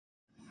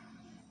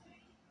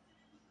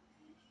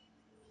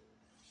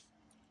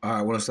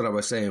I want to start out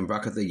by saying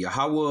Brakatha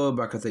Yahweh,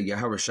 Brakatha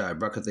Yahawashi,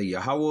 Brakatha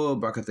Yahweh,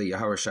 Brakatha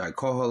Yahawashi,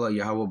 Kohala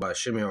Yahweh by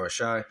Shem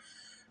Yahawashi,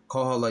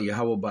 Kohala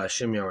Yahweh by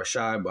Shem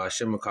Yahawashi, by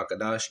Shem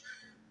Kakadash.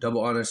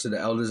 Double honors to the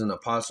elders and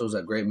apostles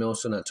at Great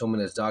Millstone that told me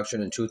this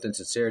doctrine in truth and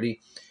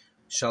sincerity.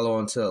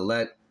 Shalom to the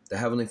elect. The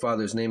Heavenly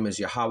Father's name is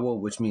Yahweh,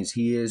 which means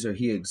He is or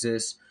He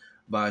exists.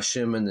 By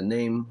Hashem in the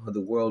name of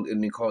the world,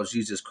 and He calls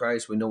Jesus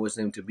Christ. We know His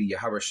name to be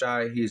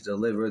Yahawashi. He is the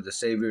deliverer, the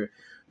Savior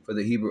for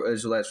the Hebrew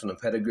Israelites from the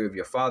pedigree of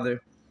your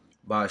father.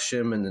 By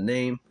Hashem in the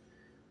name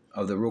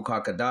of the Ruach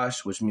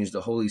HaKadosh, which means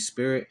the Holy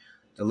Spirit,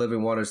 the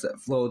living waters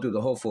that flow through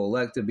the hopeful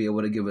elect to be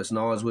able to give us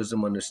knowledge,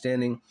 wisdom,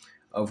 understanding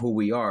of who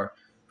we are.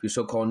 If you're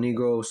so-called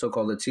Negro,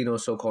 so-called Latino,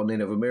 so-called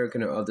Native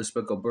American, or other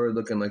speckled bird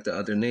looking like the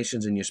other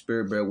nations, and your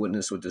spirit bear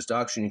witness with this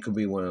doctrine, you could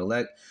be one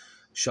elect.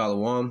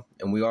 Shalom.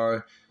 And we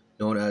are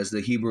known as the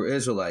Hebrew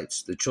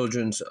Israelites, the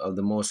children of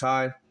the Most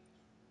High,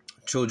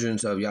 children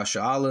of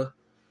Yasha'Allah,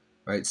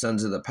 right,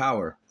 sons of the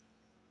power.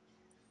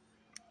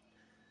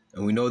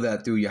 And we know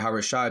that through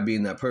Yahawashi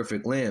being that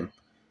perfect lamb,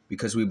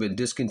 because we've been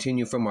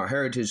discontinued from our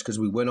heritage because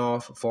we went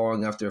off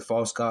following after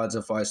false gods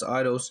and false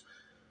idols,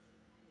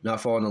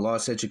 not following the law,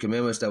 statute,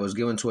 commandments that was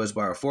given to us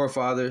by our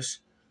forefathers.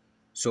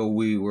 So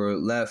we were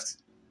left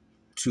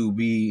to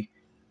be,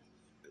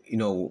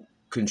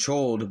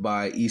 controlled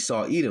by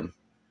Esau, Edom,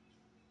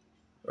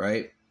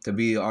 right? To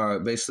be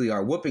basically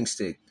our whooping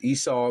stick.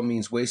 Esau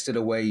means wasted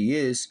away he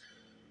is,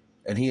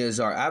 and he is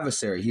our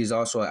adversary. He's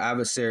also an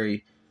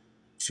adversary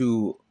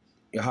to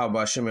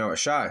Yahweh Shem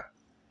Yahawashi.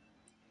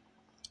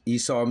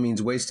 Esau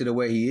means wasted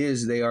away he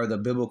is. They are the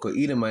biblical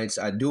Edomites,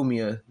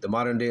 Idumea, the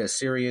modern day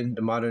Assyrian,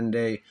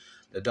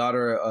 the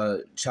daughter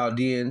of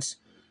Chaldeans.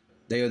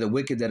 They are the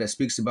wicked that it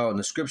speaks about in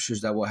the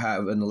scriptures that will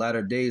have in the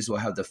latter days will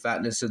have the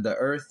fatness of the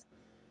earth,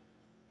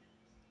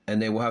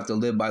 and they will have to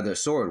live by their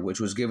sword, which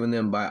was given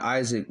them by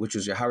Isaac, which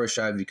was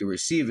Yahawashi, if you could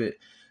receive it.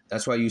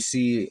 That's why you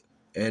see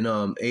in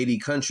 80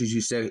 countries,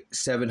 you say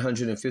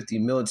 750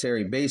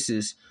 military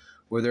bases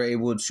where they're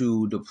able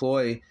to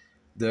deploy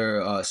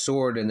their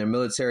sword and their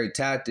military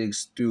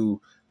tactics through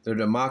their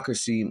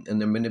democracy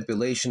and their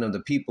manipulation of the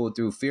people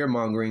through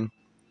fear-mongering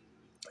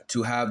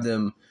to have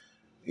them,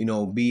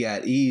 be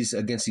at ease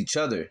against each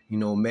other.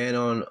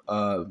 Man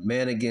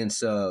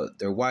against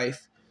their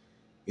wife,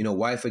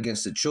 wife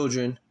against the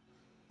children,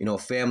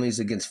 families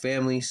against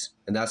families.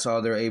 And that's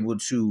how they're able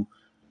to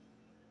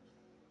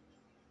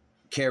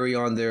carry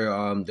on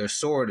their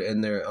sword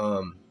and their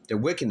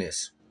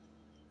wickedness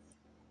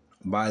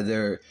by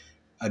their,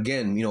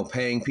 again,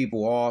 paying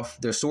people off.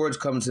 Their swords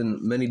comes in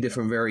many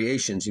different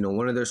variations.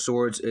 One of their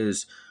swords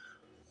is,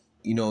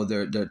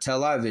 their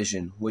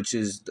television, which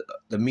is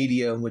the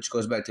media, which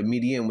goes back to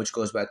medium, which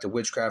goes back to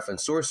witchcraft and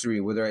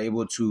sorcery, where they're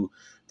able to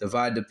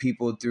divide the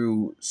people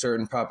through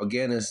certain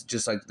propagandas,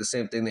 just like the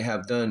same thing they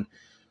have done,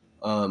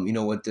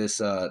 with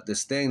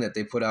this thing that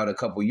they put out a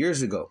couple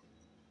years ago,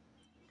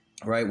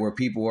 right, where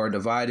people are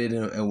divided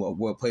and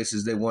what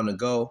places they want to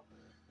go,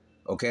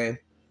 okay?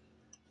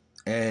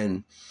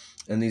 And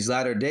in these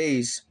latter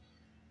days,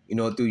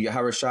 through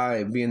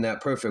Yahawashi being that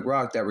perfect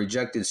rock, that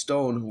rejected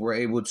stone, we're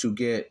able to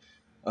get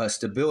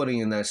stability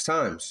in those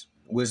times.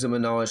 Wisdom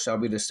and knowledge shall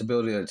be the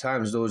stability of the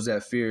times. Those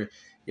that fear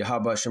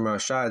Yahweh Shem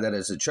Yahawashi, that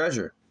is a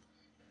treasure,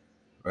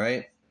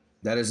 right?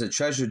 That is a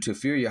treasure to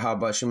fear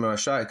Yahweh Shem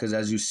Yahawashi, because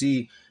as you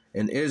see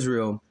in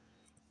Israel,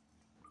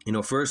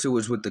 first it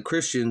was with the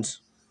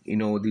Christians,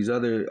 these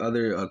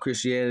other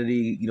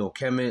Christianity,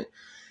 Kemet,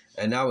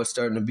 and now it's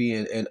starting to be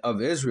in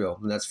of Israel.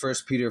 And that's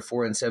 1 Peter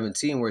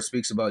 4:17, where it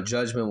speaks about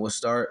judgment will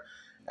start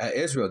at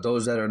Israel,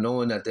 those that are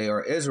knowing that they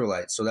are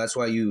Israelites. So that's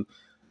why you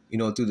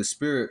through the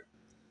Spirit,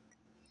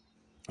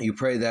 you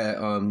pray that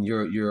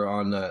you're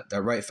on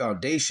that right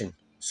foundation.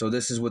 So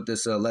this is what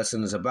this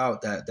lesson is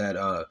about, that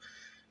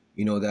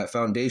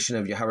foundation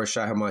of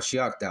Yahawashi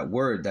HaMashiach, that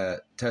word,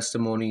 that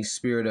testimony,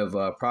 spirit of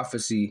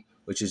prophecy,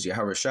 which is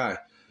Yahawashi.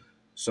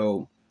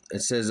 So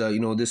it says,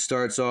 this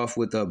starts off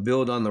with a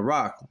build on the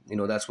rock.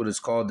 That's what it's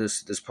called,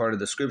 this part of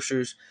the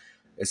scriptures.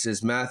 It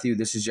says, Matthew,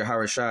 this is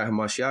Yahawashi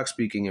HaMashiach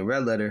speaking in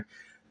red letter.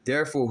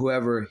 Therefore,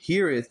 whoever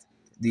heareth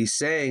these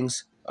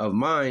sayings of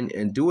mine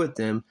and doeth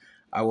them,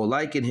 I will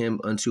liken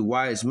him unto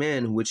wise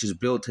man, which has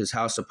built his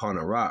house upon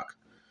a rock.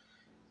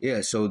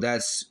 Yeah, so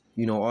that's,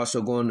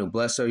 also going to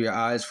bless are your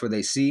eyes for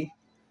they see,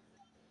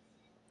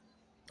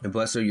 and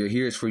bless are your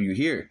ears for you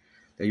hear.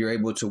 That you're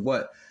able to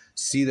what?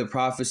 See the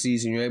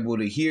prophecies, and you're able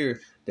to hear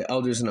the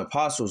elders and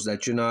apostles,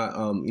 that you're not,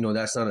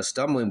 that's not a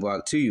stumbling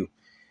block to you.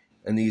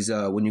 And these,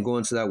 when you go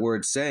into that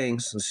word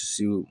sayings, let's just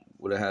see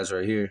what it has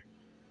right here.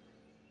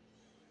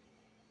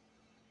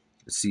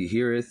 Let's see,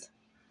 Heareth.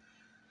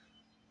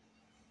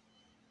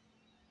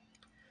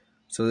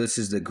 So this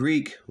is the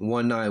Greek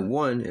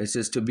 191. It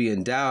says to be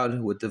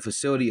endowed with the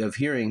facility of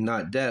hearing,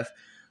 not deaf,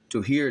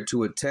 to hear,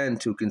 to attend,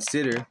 to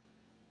consider,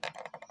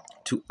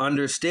 to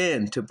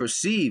understand, to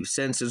perceive.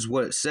 Sense is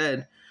what it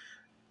said.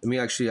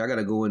 I got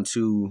to go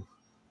into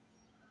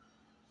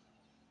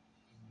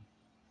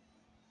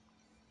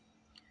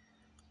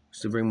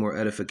just to bring more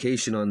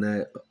edification on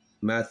that.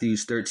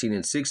 Matthews 13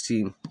 and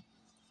 16.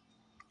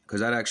 because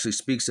that actually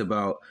speaks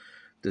about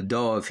the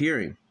dull of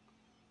hearing.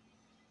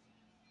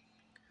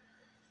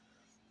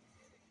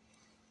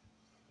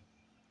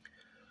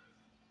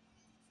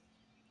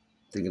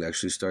 I think it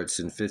actually starts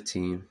in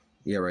 15.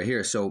 Yeah, right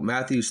here. So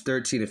Matthew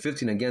 13 and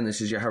 15. Again, this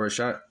is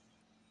Yahawashi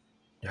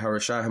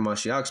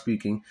Hamashiach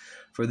speaking.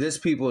 For this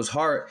people's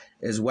heart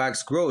is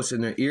waxed gross,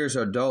 and their ears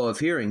are dull of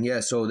hearing. Yeah,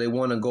 so they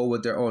want to go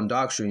with their own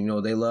doctrine. You know,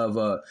 they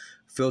love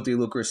filthy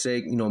lucre's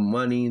sake, you know,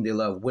 money. They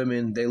love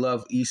women. They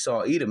love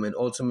Esau, Edom, and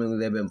ultimately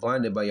they've been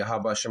blinded by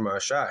Yahweh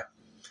Shemashai.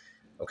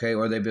 Okay,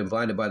 or they've been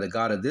blinded by the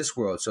God of this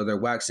world. So they're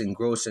waxing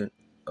gross and,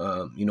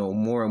 you know,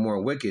 more and more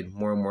wicked,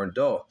 more and more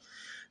dull.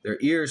 Their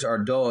ears are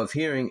dull of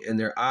hearing, and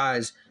their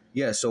eyes,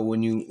 yeah. So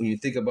when you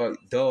think about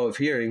dull of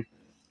hearing,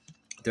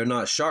 they're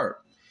not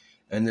sharp.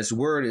 And this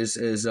word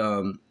is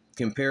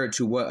compared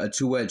to what? A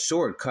two-edged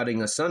sword,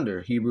 cutting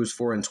asunder. Hebrews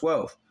 4 and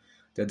 12.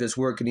 That this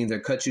word can either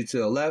cut you to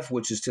the left,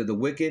 which is to the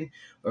wicked,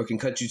 or it can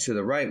cut you to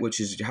the right, which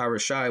is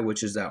Harashai,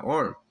 which is that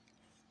arm.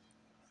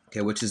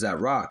 Okay, which is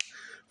that rock.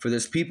 For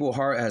this people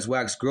heart has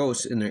waxed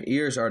gross, and their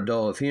ears are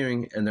dull of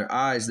hearing, and their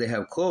eyes they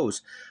have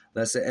closed,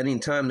 lest at any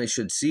time they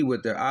should see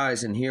with their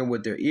eyes and hear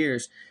with their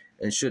ears,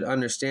 and should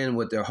understand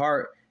with their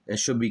heart, and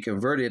should be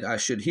converted, I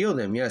should heal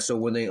them. Yeah, so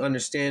when they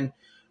understand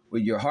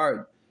with your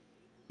heart,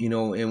 you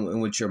know,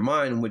 and with your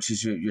mind, which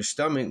is your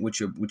stomach, with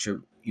your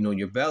you know,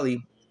 your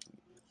belly,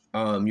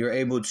 you're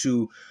able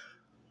to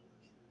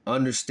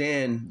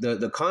understand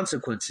the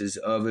consequences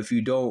of if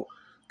you don't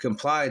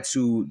comply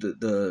to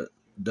the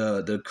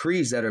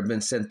decrees that have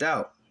been sent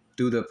out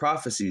through the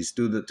prophecies,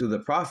 through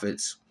the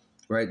prophets,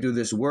 right, through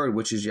this word,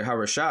 which is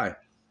Yahawashi.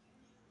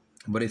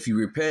 But if you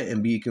repent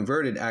and be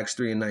converted, Acts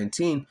 3 and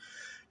 19,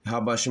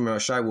 Yahweh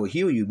Shemashai will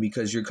heal you,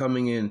 because you're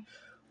coming in,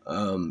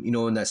 you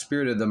know, in that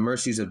spirit of the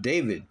mercies of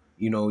David.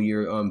 You know,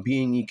 you're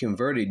being ye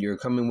converted. You're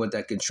coming with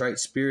that contrite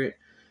spirit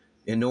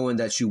and knowing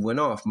that you went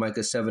off.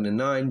 Micah 7 and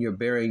 9, you're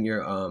bearing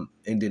your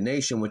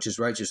indignation, which is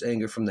righteous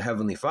anger from the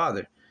Heavenly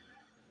Father.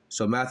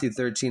 So Matthew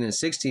 13 and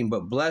 16,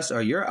 but blessed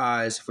are your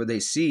eyes, for they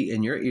see,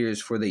 and your ears,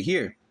 for they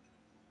hear.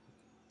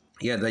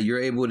 Yeah, that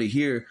you're able to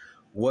hear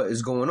what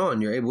is going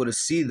on. You're able to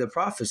see the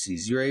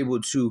prophecies. You're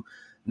able to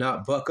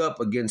not buck up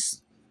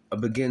against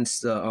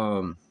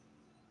the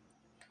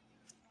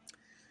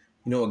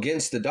you know,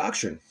 against the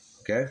doctrine.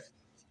 Okay.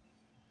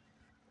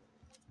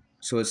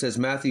 So it says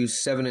Matthew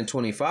 7 and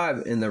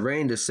 25, and the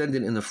rain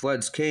descended and the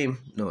floods came.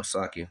 No,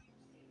 Saki.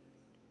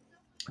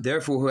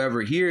 Therefore,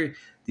 whoever hear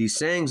these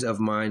sayings of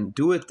mine,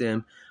 doeth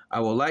them, I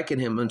will liken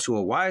him unto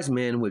a wise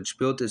man which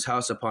built his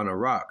house upon a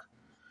rock.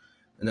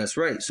 And that's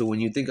right. So when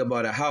you think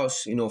about a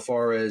house, you know,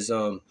 far as,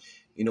 you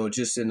know,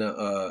 just in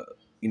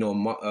you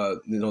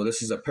know,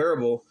 this is a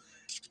parable.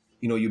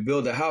 You know, you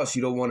build a house,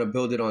 you don't want to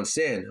build it on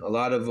sand. A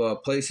lot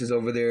of places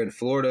over there in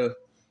Florida,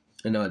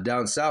 and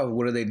down south,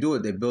 what do?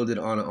 They build it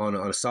on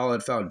a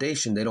solid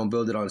foundation. They don't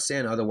build it on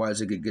sand, otherwise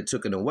it could get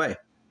taken away.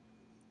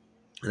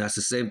 And that's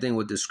the same thing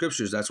with the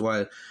scriptures. That's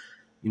why,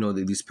 you know,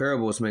 these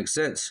parables make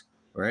sense,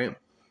 right?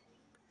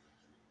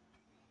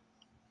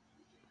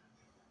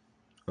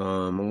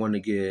 I want to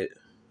get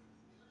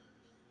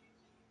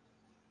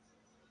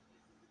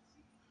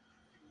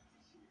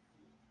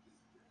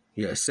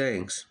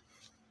sayings,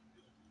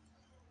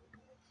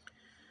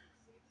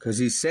 because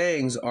these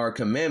sayings are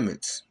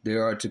commandments. They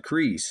are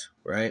decrees,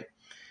 right?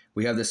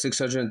 We have the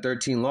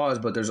 613 laws,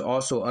 but there's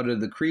also other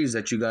decrees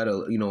that you got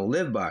to, you know,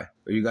 live by,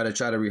 or you got to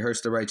try to rehearse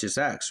the righteous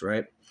acts,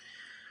 right?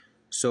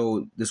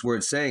 So this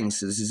word sayings,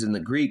 this is in the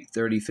Greek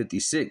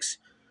 3056.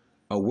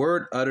 A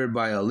word uttered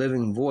by a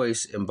living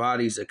voice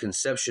embodies a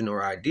conception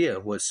or idea.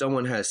 What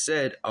someone has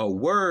said, a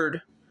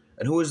word,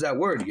 and who is that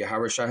word?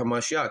 Yahweh Shai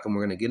HaMashiach, and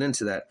we're going to get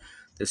into that.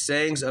 The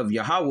sayings of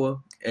Yahweh,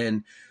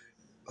 and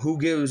who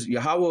gives?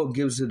 Yahweh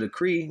gives the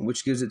decree,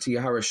 which gives it to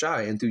Yahweh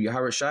Shai, and through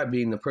Yahweh Shai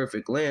being the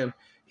perfect lamb,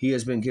 he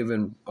has been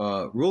given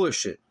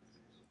rulership.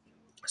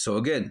 So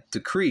again,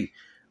 decree,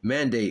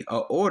 mandate,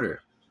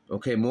 order,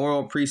 okay,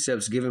 moral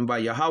precepts given by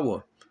Yahweh.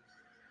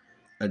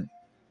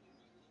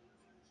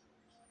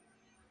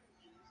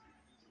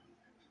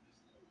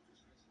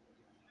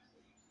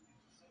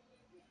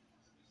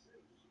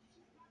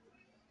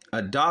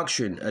 A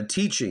doctrine, a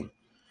teaching,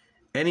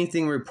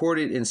 anything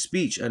reported in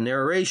speech, a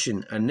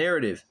narration, a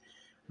narrative,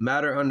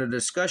 matter under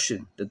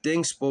discussion, the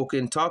thing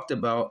spoken, talked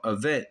about,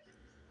 event.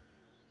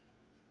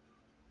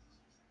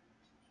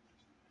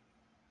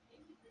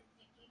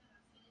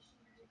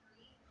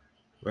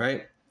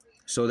 Right?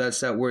 So that's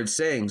that word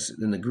sayings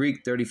in the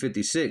Greek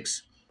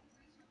 3056.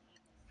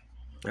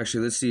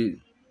 Actually, let's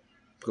see,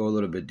 go a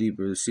little bit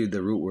deeper. Let's see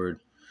the root word.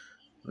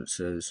 It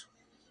says,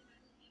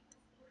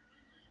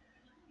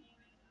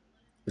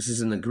 this is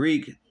in the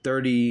Greek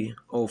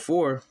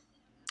 3004.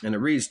 And it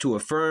reads, to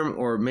affirm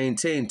or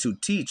maintain, to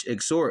teach,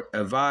 exhort,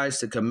 advise,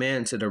 to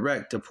command, to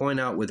direct, to point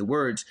out with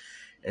words.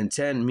 And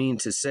 10 mean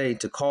to say,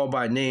 to call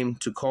by name,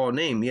 to call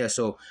name. Yeah,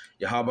 so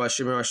Yahweh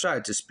Shemar Shai,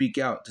 to speak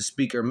out, to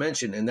speak or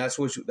mention. And that's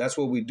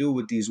what we do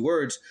with these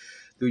words.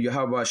 Through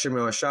Yahweh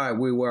Shemar Shai,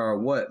 we are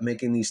what?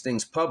 Making these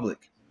things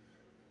public.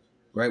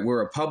 right?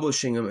 We're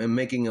publishing them and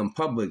making them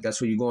public.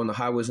 That's where you go on the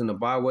highways and the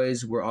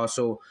byways. We're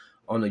also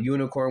on the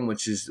unicorn,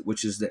 which is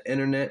the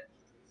internet,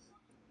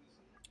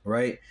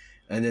 right?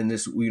 And then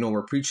this,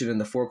 we're preaching in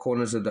the four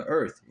corners of the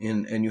earth,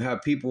 and you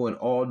have people in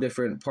all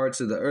different parts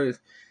of the earth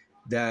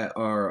that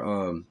are,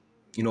 of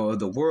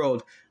the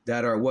world,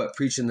 that are what,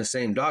 preaching the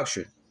same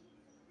doctrine,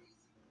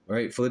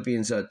 right?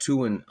 Philippians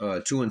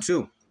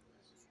 2:2,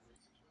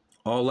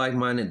 all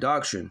like-minded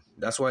doctrine.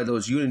 That's why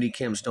those unity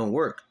camps don't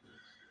work,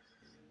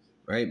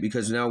 right?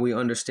 Because now we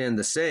understand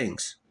the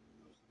sayings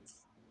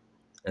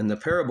and the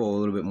parable a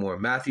little bit more.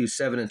 Matthew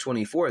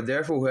 7:24.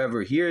 Therefore,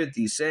 whoever heareth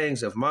these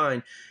sayings of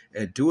mine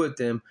and doeth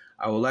them,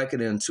 I will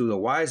liken it unto the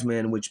wise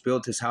man which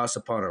built his house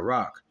upon a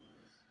rock.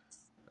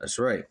 That's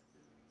right.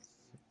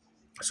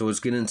 So let's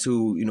get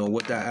into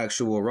what that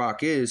actual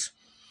rock is,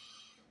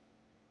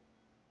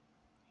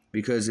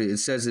 because it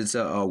says it's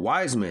a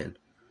wise man.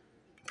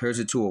 Compares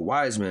it to a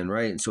wise man,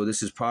 right? And so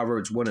this is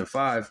Proverbs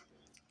 1:5.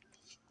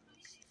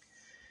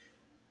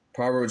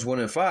 Proverbs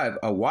 1:5.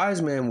 A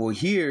wise man will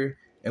hear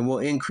and will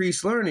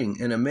increase learning,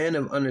 and a man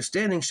of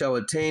understanding shall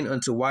attain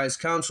unto wise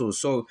counsel.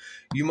 So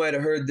you might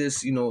have heard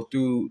this,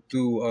 through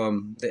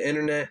the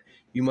internet.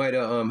 You might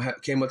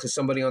have came up to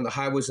somebody on the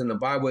highways and the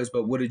byways,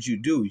 but what did you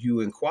do?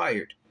 You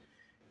inquired.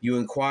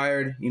 You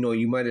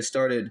might have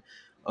started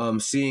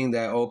seeing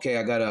that, okay,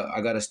 I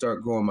gotta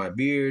start growing my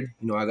beard.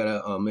 I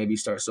gotta maybe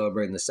start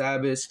celebrating the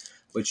Sabbath.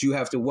 But you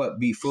have to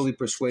be fully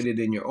persuaded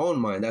in your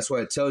own mind. That's why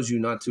it tells you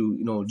not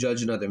to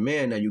judge another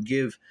man. Now you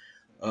give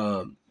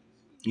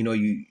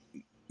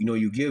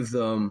you give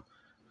them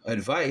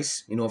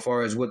advice as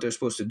far as what they're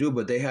supposed to do,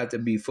 but they have to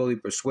be fully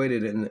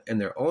persuaded in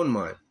their own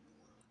mind.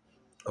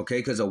 Okay,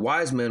 because a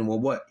wise man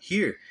will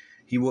hear.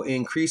 He will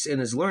increase in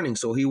his learning,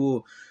 so he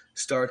will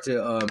start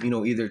to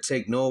either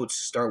take notes,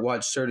 start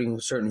watch certain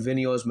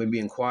videos, maybe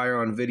inquire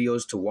on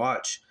videos to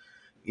watch,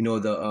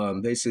 the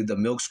basically the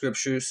milk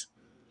scriptures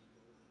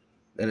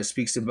that it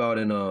speaks about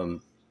in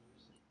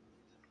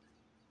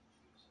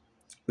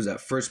was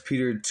that 1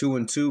 Peter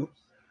 2:2,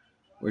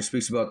 where it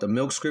speaks about the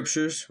milk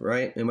scriptures,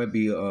 right? It might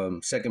be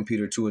 2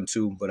 Peter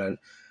 2:2, but I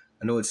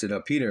know it's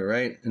in Peter,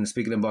 right? And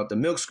speaking about the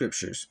milk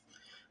scriptures.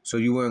 So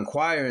you were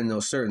inquiring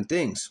those certain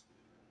things,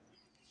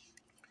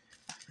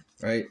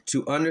 right?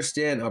 To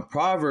understand a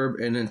proverb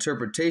and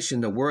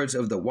interpretation, the words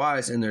of the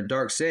wise and their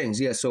dark sayings.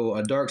 Yeah, so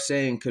a dark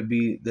saying could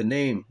be the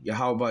name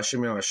Yahweh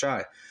Shem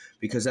Shai,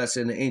 because that's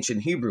in the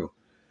ancient Hebrew,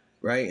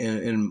 right?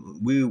 And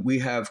we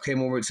have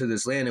came over to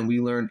this land and we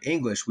learned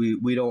English.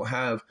 We don't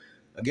have,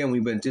 again,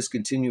 we've been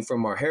discontinued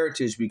from our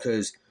heritage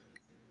because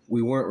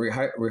we weren't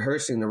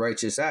rehearsing the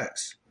righteous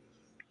acts,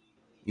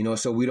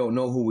 so we don't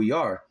know who we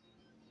are.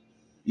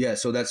 Yeah,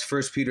 so that's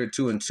 1 Peter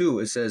 2:2.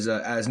 It says,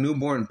 as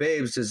newborn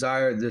babes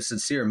desire the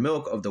sincere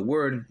milk of the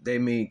word, they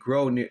may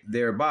grow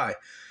thereby.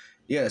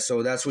 Yeah,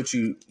 so that's what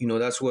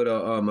that's what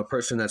a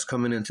person that's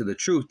coming into the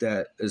truth,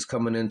 that is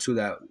coming into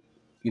that,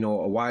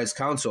 a wise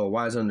counsel, a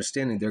wise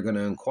understanding, they're going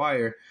to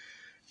inquire,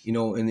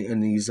 in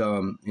these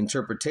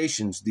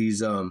interpretations,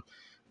 these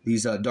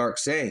dark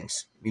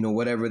sayings,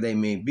 whatever they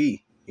may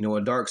be.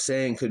 A dark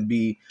saying could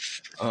be,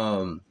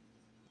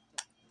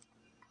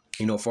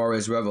 far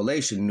as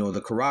revelation,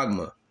 the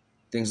charagma,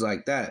 things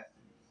like that,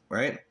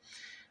 right?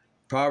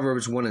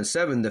 Proverbs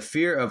 1:7, the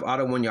fear of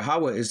Adonai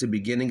Yahweh is the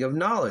beginning of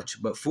knowledge,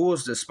 but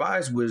fools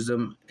despise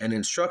wisdom and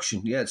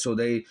instruction. Yeah, so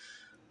they,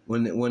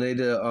 when they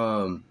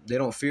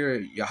don't fear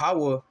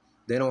Yahweh,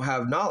 they don't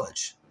have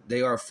knowledge.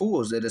 They are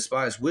fools. They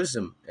despise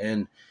wisdom,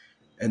 and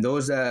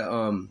those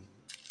that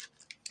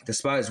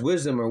despise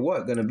wisdom are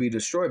going to be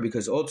destroyed,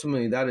 because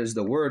ultimately that is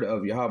the word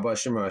of Yahweh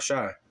Shem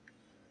Shai.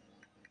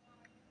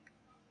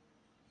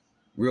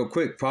 Real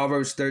quick,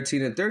 Proverbs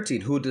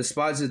 13:13. Who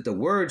despises the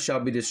word shall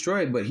be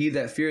destroyed, but he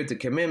that feareth the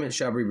commandment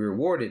shall be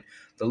rewarded.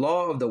 The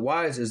law of the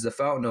wise is the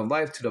fountain of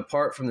life, to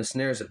depart from the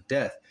snares of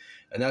death.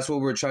 And that's what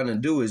we're trying to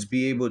do, is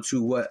be able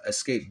to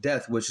escape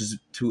death, which is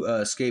to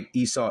escape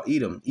Esau,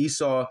 Edom.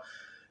 Esau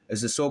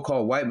is the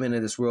so-called white men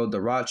of this world,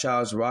 the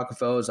Rothschilds, the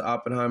Rockefellers, the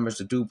Oppenheimers,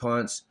 the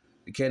DuPonts,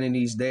 the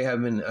Kennedys. They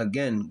have been,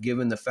 again,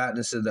 given the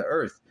fatness of the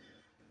earth.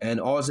 And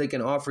all they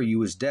can offer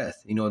you is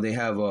death. They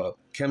have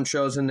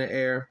chemtrails in the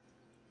air,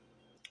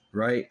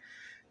 right?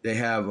 They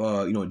have,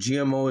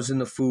 GMOs in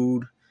the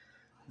food.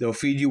 They'll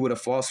feed you with a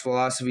false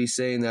philosophy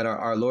saying that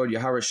our Lord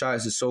Yahweh Shai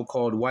is a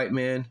so-called white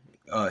man,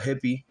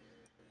 hippie,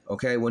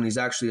 okay, when he's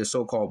actually a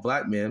so-called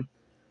black man,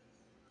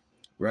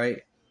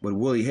 right, with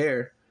woolly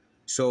hair.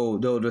 So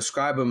they'll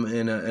describe him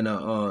in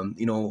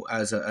a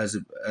as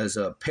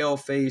a pale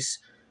face,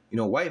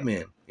 white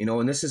man,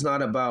 and this is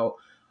not about,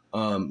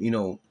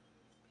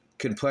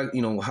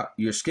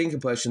 your skin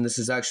complexion. This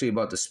is actually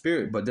about the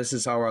spirit, but this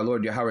is how our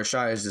Lord Yahweh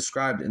Shai is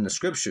described in the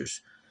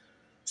scriptures.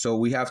 So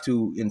we have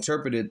to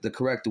interpret it the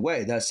correct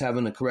way. That's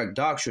having the correct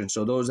doctrine.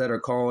 So those that are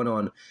calling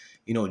on,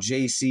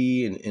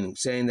 JC and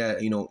saying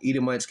that,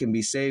 Edomites can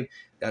be saved,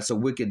 that's a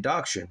wicked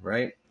doctrine,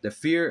 right?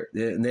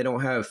 They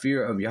don't have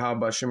fear of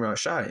Yahweh Shem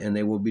Shai, and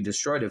they will be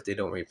destroyed if they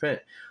don't repent.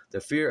 The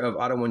fear of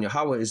Adonai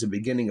Yahweh is the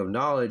beginning of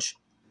knowledge,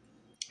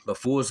 but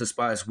fools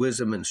despise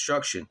wisdom and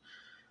instruction.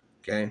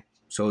 Okay.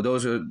 So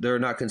they're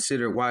not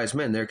considered wise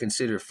men. They're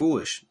considered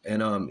foolish.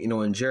 And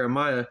in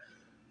Jeremiah,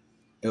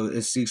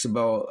 it speaks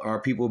about our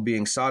people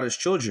being Sodom's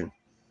children,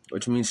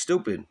 which means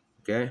stupid.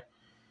 Okay,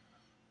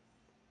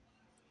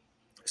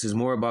 this is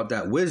more about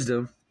that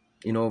wisdom.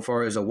 As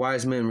far as a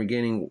wise man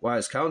regaining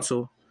wise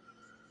counsel,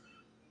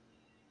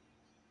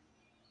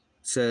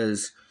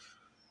 says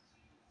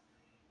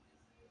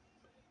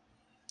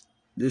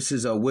this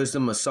is a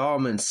Wisdom of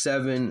Solomon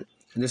 7.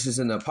 This is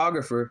an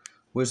apocrypher.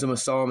 Wisdom of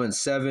Solomon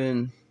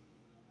 7.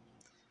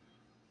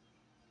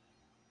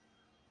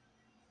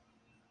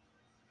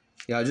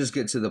 Yeah, I'll just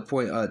get to the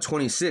point.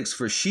 26.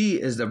 For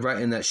she is the bright,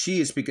 and that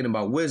she is speaking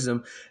about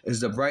wisdom, is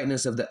the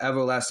brightness of the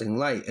everlasting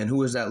light. And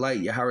who is that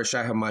light?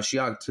 Yahawashi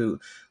HaMashiach,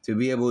 to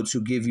be able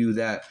to give you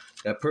that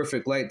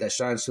perfect light that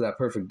shines to that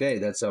perfect day.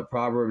 That's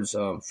Proverbs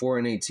 4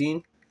 and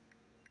 18.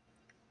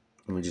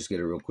 Let me just get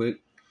it real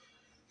quick.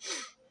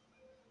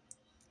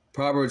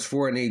 Proverbs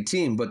 4 and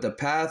 18. But the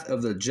path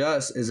of the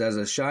just is as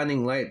a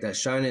shining light that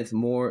shineth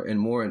more and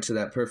more into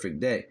that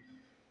perfect day.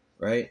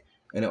 Right?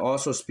 And it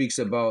also speaks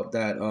about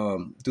that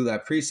through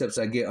that precepts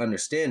I get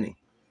understanding.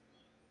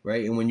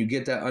 Right? And when you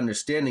get that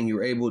understanding,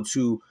 you're able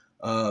to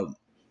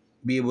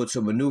be able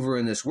to maneuver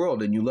in this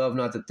world, and you love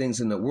not the things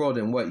in the world,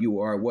 and what you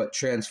are, what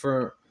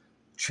transferred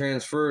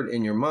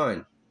in your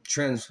mind,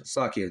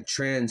 transformed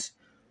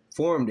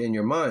in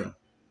your mind.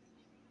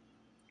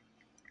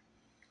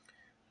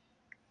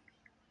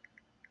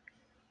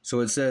 So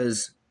it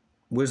says,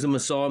 Wisdom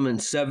of Solomon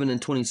 7 and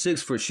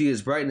 26, for she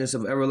is brightness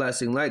of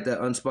everlasting light,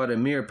 that unspotted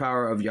mirror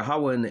power of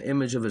Yahweh in the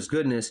image of his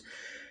goodness.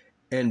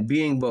 And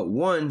being but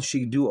one,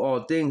 she do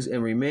all things,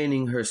 and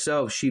remaining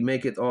herself, she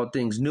maketh all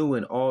things new,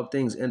 and all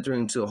things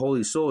entering to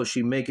holy souls,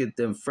 she maketh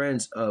them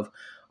friends of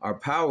our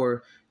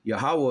power,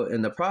 Yahweh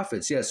and the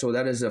prophets. Yes, so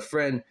that is a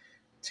friend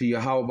to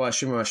Yahweh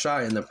Bashim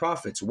Rashai and the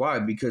prophets. Why?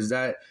 Because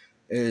that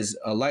is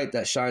a light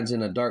that shines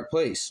in a dark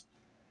place.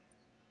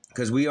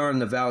 Because we are in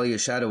the valley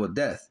of shadow of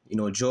death.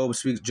 Job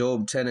speaks,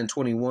 Job 10 and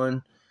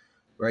 21,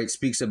 right,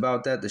 speaks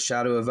about that, the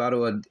shadow,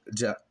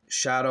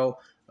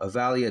 a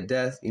valley of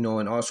death,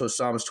 and also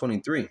Psalms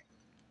 23.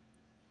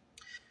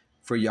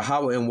 For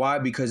Yahweh, and why?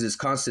 Because it's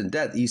constant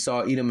death.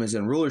 Esau, Edom is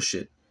in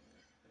rulership,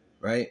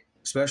 right?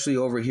 Especially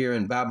over here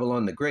in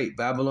Babylon the Great.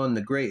 Babylon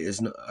the Great is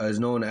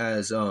known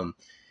as,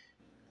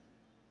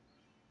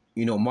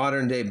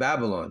 modern day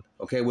Babylon,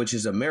 okay, which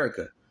is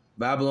America.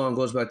 Babylon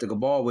goes back to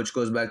Cabal, which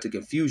goes back to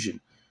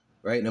confusion,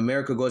 right? And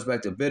America goes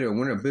back to bitter.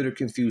 We're in a bitter,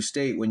 confused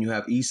state when you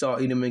have Esau,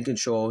 Edom in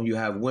control. You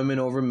have women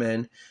over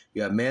men.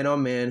 You have man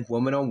on man,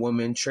 woman on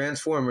woman,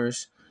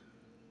 transformers,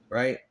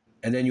 right?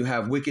 And then you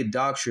have wicked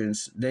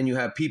doctrines. Then you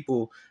have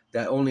people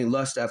that only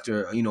lust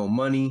after,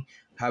 money,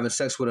 having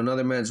sex with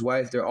another man's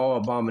wife. They're all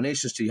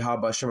abominations to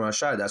Yahweh Hashem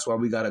Rashai. That's why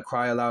we got to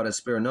cry aloud and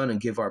spare none and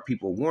give our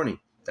people warning.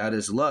 That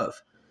is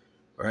love,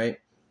 right?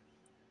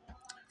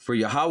 For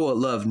Yahweh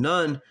loved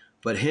none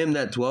but him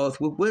that dwelleth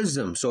with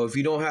wisdom. So if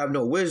you don't have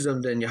no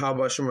wisdom, then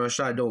Yahweh Hashem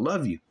Rashai don't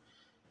love you,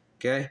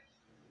 okay?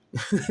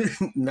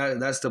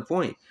 That's the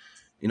point.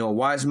 A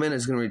wise man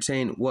is going to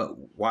retain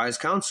what? Wise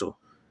counsel.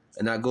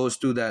 And that goes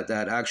through that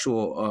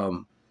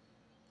actual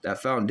that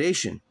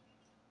foundation.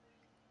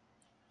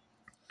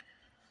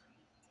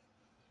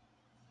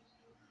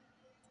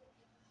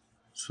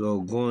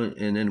 So going,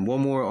 and then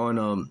one more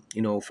on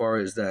as far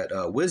as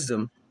that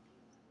wisdom.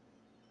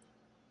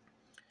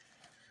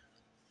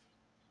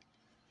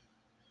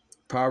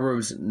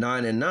 Proverbs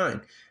 9 and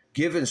 9.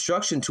 Give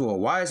instruction to a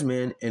wise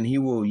man, and he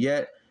will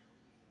yet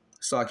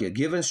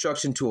give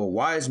instruction to a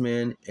wise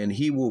man, and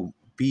he will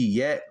be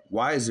yet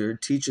wiser.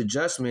 Teach a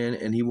just man,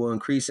 and he will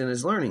increase in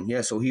his learning.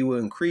 Yeah, so he will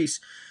increase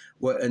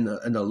in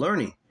the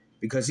learning,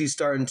 because he's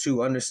starting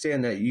to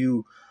understand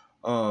that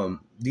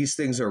these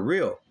things are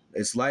real.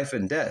 It's life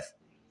and death,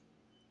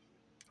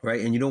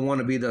 right? And you don't want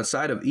to be the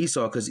side of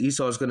Esau, because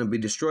Esau is going to be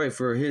destroyed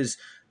for his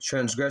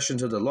transgression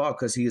to the law,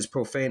 because he is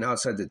profane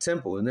outside the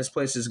temple. And this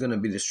place is going to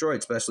be destroyed,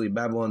 especially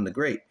Babylon the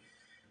Great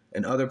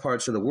and other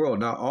parts of the world.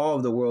 Not all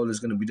of the world is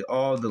going to be,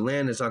 all the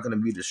land is not going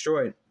to be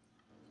destroyed,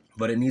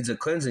 but it needs a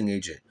cleansing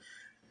agent.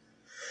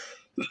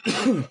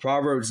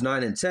 Proverbs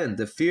 9 and 10.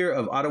 The fear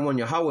of Adonai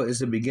Yahweh is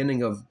the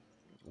beginning of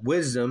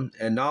wisdom,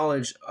 and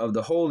knowledge of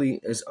the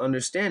holy is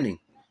understanding.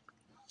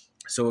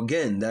 So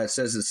again, that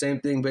says the same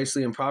thing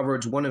basically in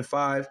Proverbs 1 and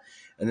 5.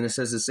 And then it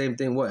says the same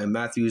thing, in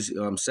Matthew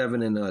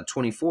 7 and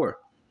 24.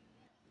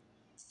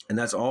 And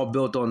that's all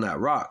built on that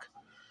rock.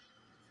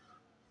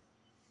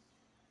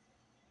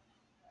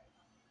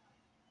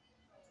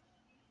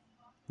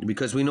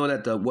 Because we know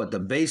that the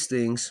base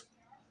things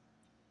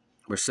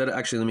were set up.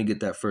 Actually, let me get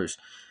that first.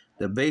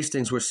 The base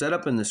things were set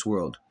up in this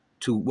world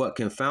to what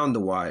confound the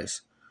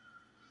wise.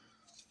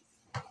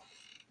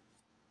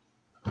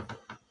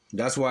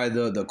 That's why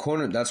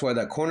that's why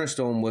that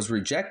cornerstone was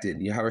rejected.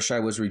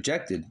 Yahawashi was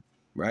rejected,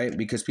 right?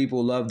 Because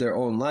people love their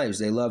own lives.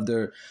 They love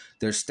their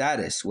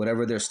status,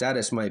 whatever their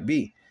status might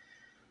be.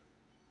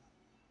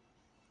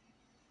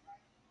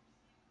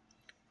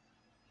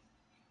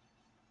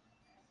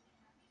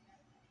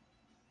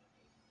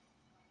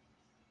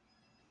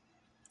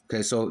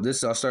 Okay, so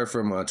this I'll start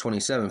from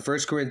 27. 1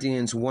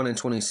 Corinthians 1 and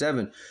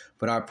 27.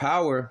 But our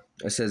power,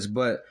 it says,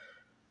 but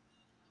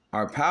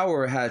our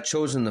power had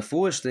chosen the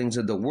foolish things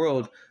of the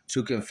world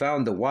to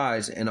confound the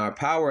wise, and our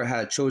power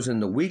had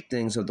chosen the weak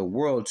things of the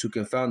world to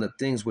confound the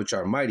things which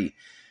are mighty.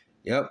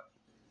 Yep.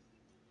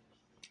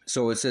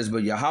 So it says,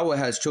 but Yahweh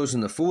has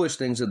chosen the foolish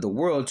things of the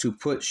world to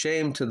put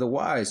shame to the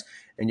wise,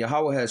 and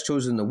Yahweh has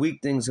chosen the weak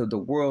things of the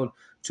world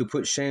to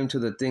put shame to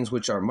the things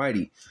which are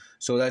mighty.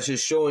 So that's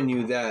just showing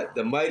you that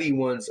the mighty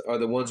ones are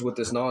the ones with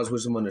this knowledge,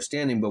 wisdom,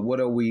 understanding. But what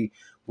are we?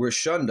 We're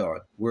shunned on.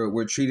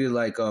 We're treated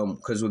like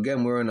because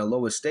again we're in a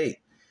lower state,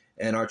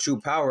 and our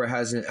true power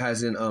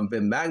hasn't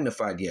been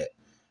magnified yet,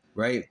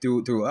 right?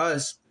 Through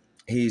us,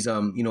 he's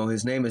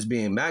his name is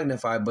being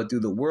magnified, but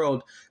through the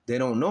world they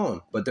don't know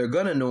him. But they're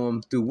gonna know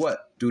him through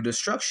what? Through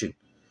destruction,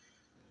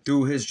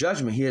 through his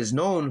judgment. He is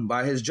known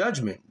by his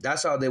judgment.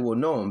 That's how they will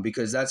know him,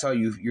 because that's how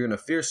you're gonna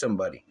fear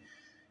somebody.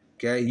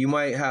 Okay, you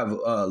might have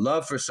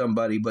love for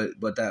somebody, but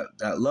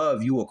that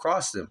love, you will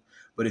cross them.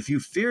 But if you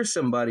fear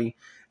somebody,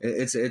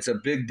 it's a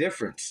big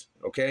difference.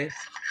 Okay,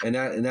 and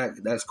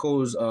that's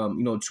goes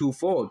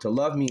twofold. To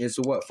love me is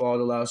to what? Follow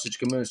the law, such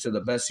commandments to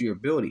the best of your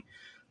ability.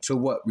 To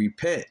what?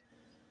 Repent.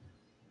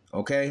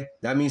 Okay,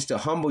 that means to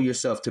humble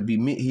yourself, to be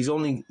meek.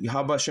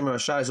 Yahweh Shem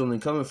Shai is only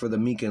coming for the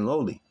meek and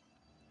lowly.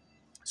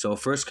 So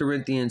 1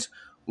 Corinthians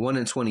 1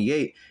 and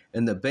 28,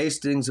 and the base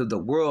things of the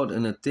world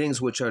and the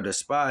things which are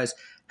despised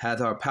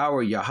hath our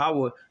power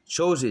Yahweh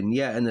chosen,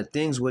 yet and the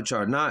things which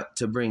are not,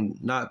 to bring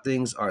not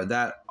things are,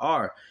 that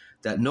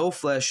no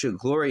flesh should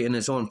glory in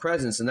his own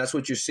presence. And that's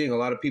what you're seeing, a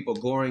lot of people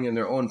glorying in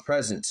their own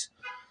presence.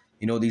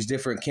 These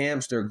different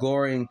camps, they're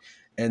glorying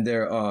and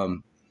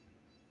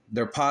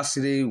their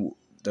paucity,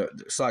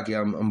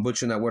 I'm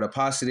butchering that word,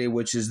 apostate,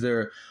 which is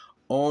their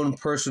own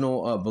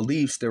personal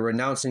beliefs. They're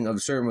renouncing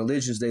of certain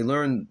religions. They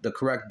learn the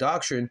correct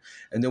doctrine,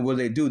 and then what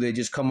do? They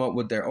just come up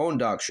with their own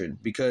doctrine,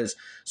 because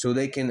so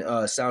they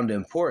can sound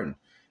important.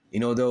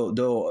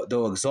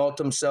 They'll exalt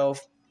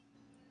themselves.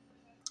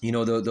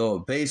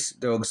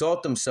 They'll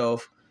exalt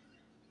themselves,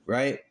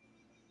 right?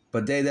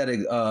 But they that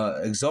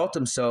exalt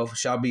themselves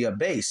shall be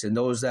abased, and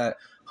those that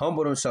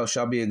humble themselves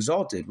shall be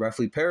exalted.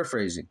 Roughly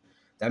paraphrasing,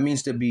 that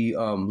means to be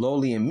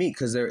lowly and meek,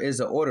 because there is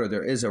an order,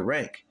 there is a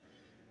rank,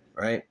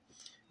 right?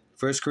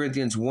 1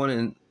 Corinthians 1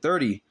 and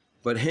 30,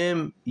 but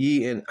him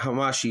ye in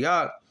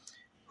Hamashiach,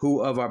 who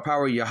of our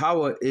power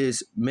Yahweh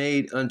is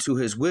made unto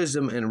his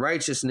wisdom and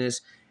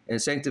righteousness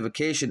and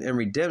sanctification and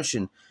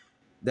redemption,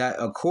 that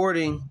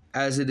according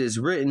as it is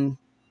written,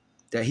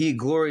 that he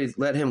glory,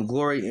 let him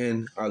glory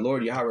in our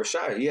Lord Yahweh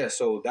Shai. Yeah,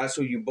 so that's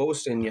who you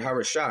boast in,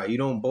 Yahweh Shai. You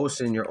don't boast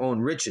in your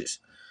own riches,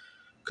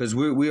 because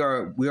we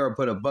are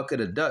but a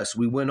bucket of dust.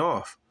 We went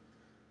off,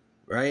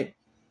 right?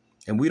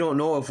 And we don't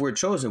know if we're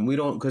chosen. We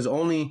don't, because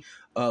only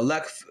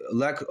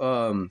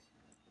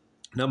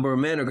number of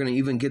men are going to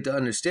even get the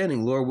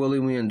understanding. Lord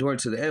willing, we endure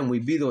to the end. We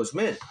be those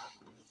men,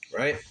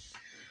 right?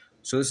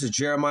 So this is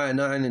Jeremiah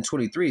 9 and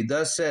 23.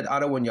 Thus said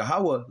Adonai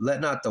Yahweh,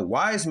 let not the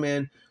wise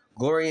man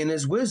glory in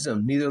his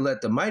wisdom, neither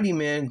let the mighty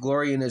man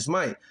glory in his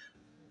might.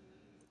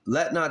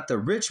 Let not the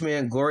rich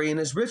man glory in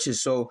his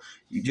riches. So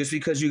just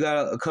because you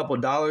got a couple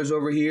dollars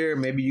over here,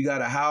 maybe you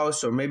got a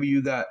house, or maybe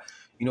you got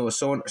a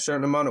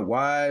certain amount of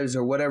wives,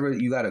 or whatever,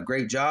 you got a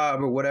great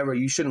job or whatever,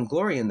 you shouldn't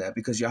glory in that,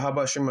 because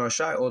Yahweh Shem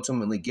Shai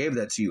ultimately gave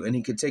that to you, and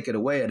he could take it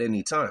away at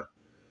any time,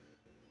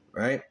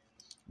 right?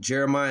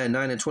 Jeremiah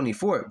 9 and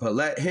 24, but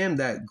let him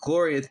that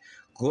glorieth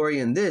glory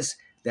in this,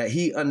 that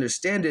he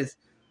understandeth,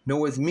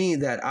 knoweth me,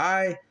 that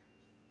I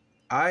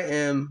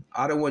am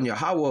Adonai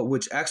Yahweh,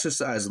 which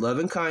exercise love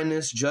and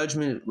kindness,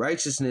 judgment,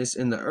 righteousness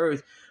in the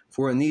earth,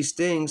 for in these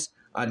things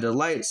I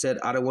delight, said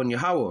Adonai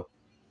Yahweh.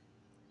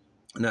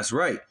 And that's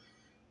right,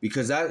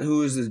 because that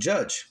who is the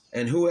judge,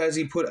 and who has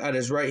he put at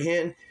his right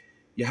hand?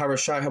 Yahweh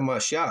Shai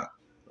HaMashiach,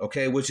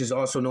 okay, which is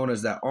also known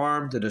as that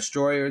arm, the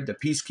destroyer, the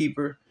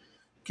peacekeeper,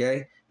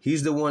 okay?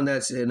 He's the one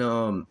that's in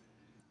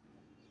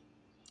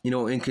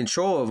in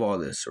control of all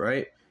this,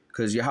 right?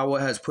 Because Yahweh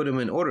has put him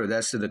in order.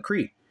 That's the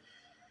decree.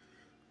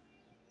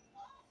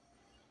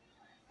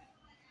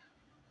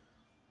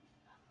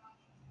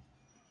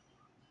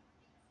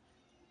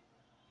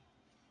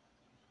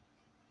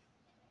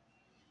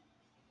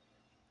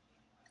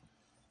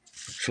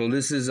 So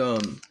this is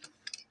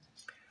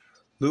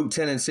Luke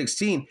 10 and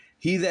 16.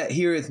 He that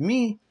heareth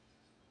me,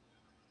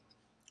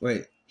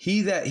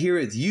 he that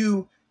heareth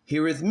you,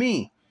 heareth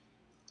me.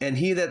 And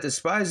he that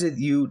despiseth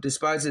you,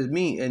 despiseth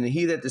me. And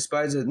he that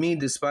despiseth me,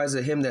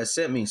 despiseth him that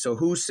sent me. So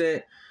who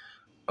sent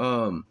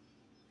Yahweh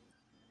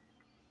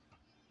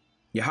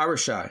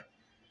Shai?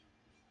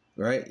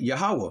 Right?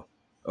 Yahweh.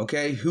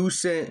 Okay? Who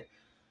sent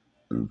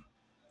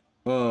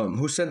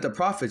the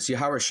prophets?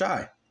 Yahweh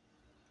Shai.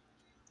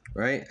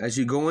 Right? As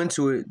you go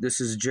into it, this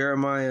is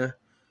Jeremiah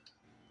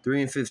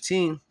 3 and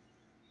 15.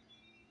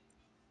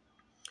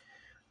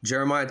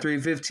 Jeremiah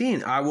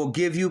 3:15. I will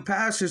give you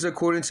pastors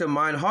according to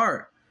mine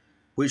heart,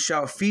 which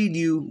shall feed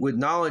you with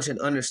knowledge and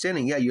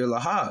understanding. Yeah, you're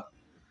Lahab.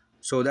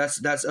 So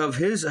that's of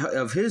his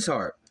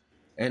heart.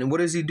 And what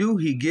does he do?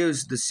 He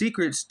gives the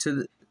secrets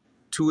to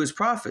to his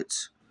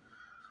prophets.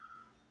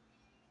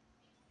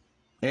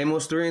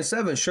 Amos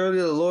 3:7. Surely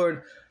the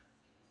Lord,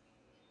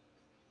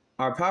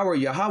 our power,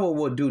 Yahweh,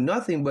 will do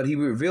nothing, but he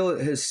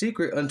revealed his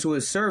secret unto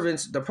his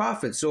servants, the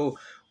prophets. So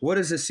what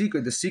is the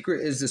secret? The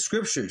secret is the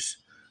scriptures,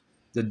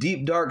 the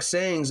deep, dark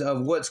sayings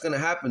of what's going to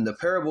happen. The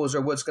parables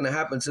are what's going to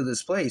happen to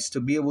this place,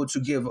 to be able to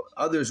give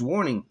others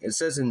warning. It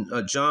says in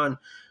John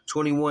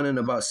 21 and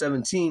about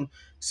 17,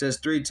 says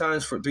three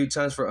times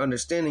for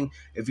understanding,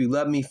 if you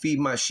love me, feed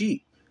my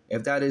sheep,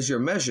 if that is your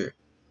measure,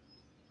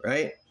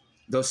 right?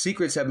 Those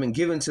secrets have been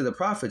given to the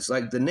prophets,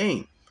 like the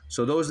name.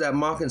 So those that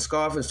mock and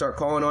scoff and start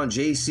calling on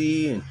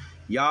JC and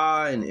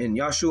Yah and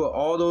Yahshua,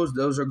 all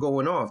those are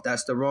going off.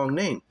 That's the wrong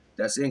name.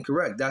 That's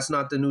incorrect. That's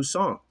not the new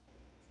song.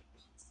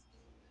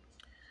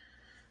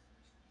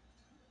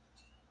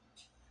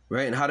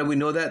 Right? And how do we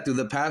know that? Through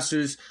the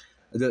pastors,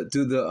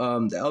 through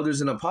the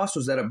elders and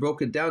apostles that have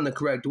broke it down the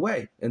correct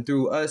way, and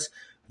through us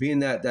being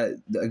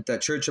that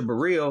church of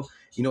Berea,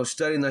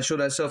 studying that, show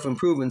that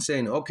self-improve and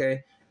saying,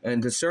 okay,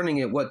 and discerning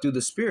it through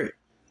the Spirit.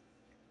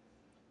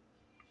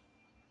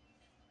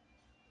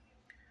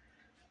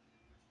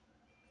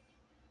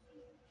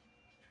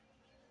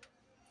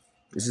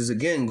 This is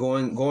again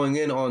going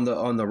in on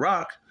the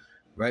rock,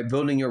 right?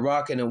 Building your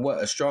rock in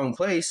a strong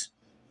place,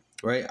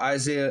 right?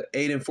 Isaiah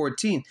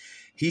 8:14.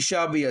 He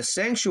shall be a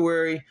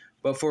sanctuary,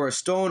 but for a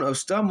stone of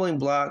stumbling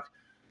block,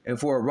 and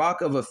for a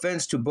rock of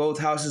offense to both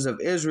houses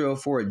of Israel,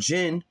 for a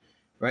gin,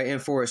 right,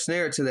 and for a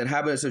snare to the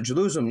inhabitants of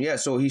Jerusalem. Yeah,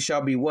 so he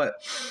shall be what?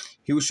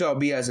 He shall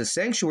be as a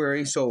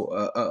sanctuary, so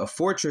a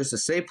fortress, a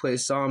safe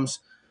place. Psalms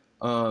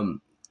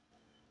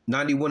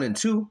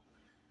 91:2.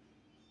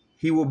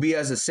 He will be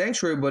as a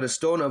sanctuary, but a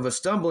stone of a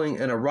stumbling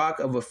and a rock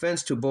of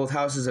offense to both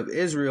houses of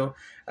Israel,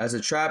 as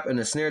a trap and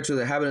a snare to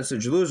the inhabitants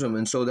of Jerusalem.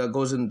 And so that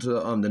goes into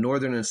the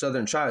northern and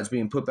southern tribes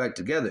being put back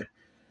together,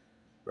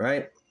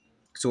 right?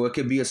 So it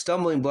could be a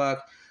stumbling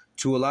block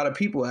to a lot of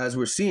people, as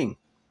we're seeing.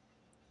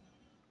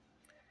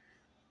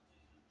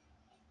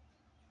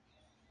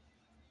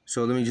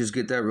 So let me just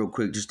get that real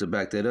quick just to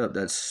back that up.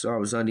 That's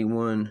Psalms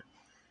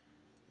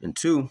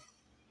 91:2.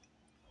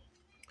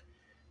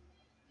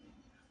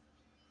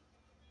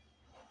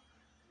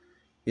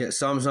 Yeah,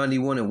 Psalms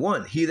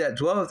 91:1. He that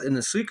dwelleth in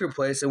the secret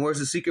place, and where's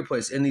the secret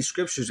place? In these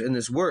scriptures, in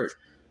this word,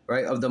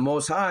 right? Of the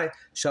Most High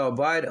shall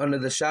abide under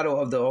the shadow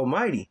of the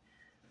Almighty,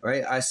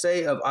 right? I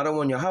say of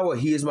Adonai Yahweh,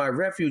 he is my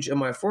refuge and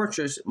my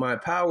fortress, my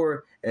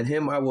power, and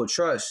him I will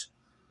trust.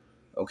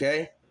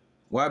 Okay?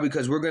 Why?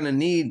 Because we're going to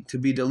need to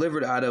be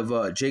delivered out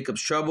of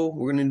Jacob's trouble.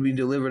 We're going to be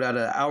delivered out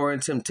of our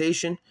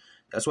temptation.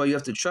 That's why you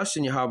have to trust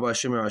in Yahweh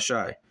Hashem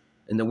Rashai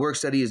and the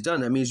works that he has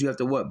done. That means you have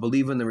to what?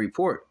 Believe in the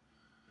report.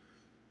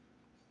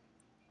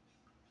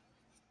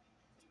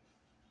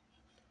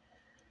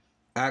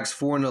 Acts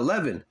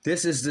 4:11.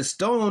 This is the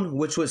stone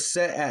which was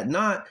set at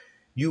naught,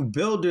 you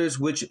builders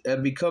which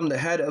have become the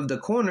head of the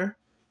corner.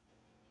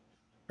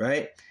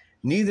 Right?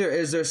 Neither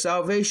is there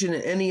salvation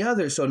in any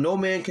other, so no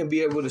man can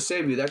be able to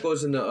save you. That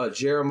goes into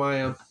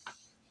Jeremiah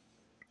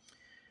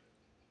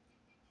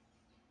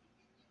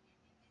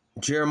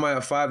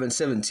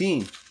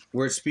 5:17,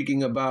 where it's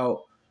speaking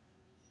about.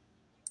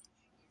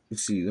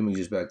 Let's see. Let me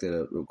just back that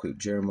up real quick.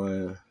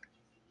 Jeremiah.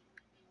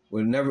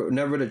 We're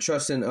never to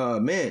trust in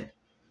man.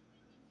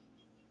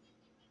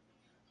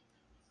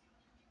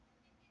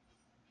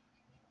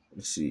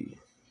 Let's see.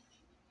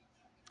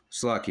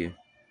 Slakia.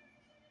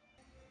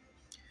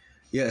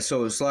 Yeah,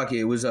 so Slakia,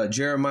 it was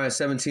Jeremiah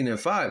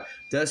 17:5.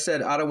 Thus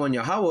said Adonai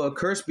Yahweh,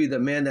 cursed be the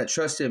man that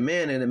trusted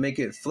man, and to make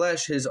it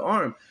flesh his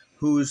arm,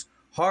 whose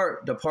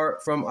heart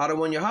depart from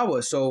Adonai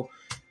Yahweh. So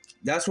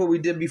that's what we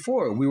did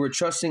before. We were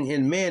trusting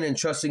in man and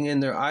trusting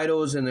in their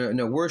idols and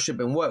their worship,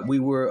 and what we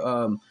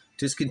were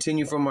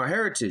discontinued from our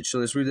heritage. So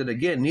let's read it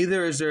again.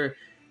 Neither is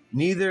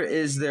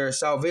there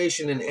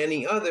salvation in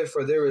any other,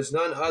 for there is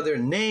none other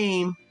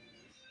name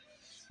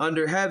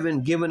under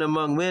heaven given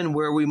among men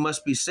where we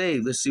must be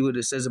saved. Let's see what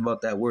it says about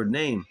that word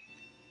name.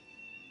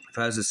 If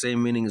it has the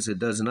same meaning as it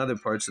does in other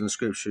parts in the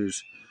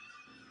scriptures.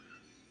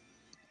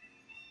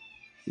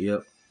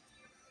 Yep.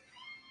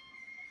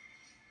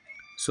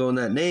 So in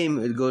that name,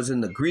 it goes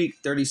in the Greek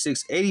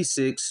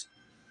 3686.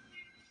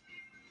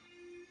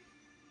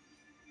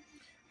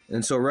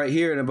 And so right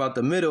here in about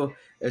the middle,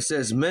 it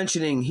says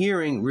mentioning,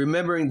 hearing,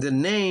 remembering the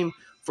name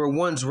for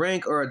one's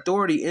rank or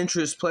authority,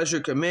 interest, pleasure,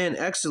 command,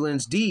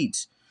 excellence,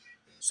 deeds.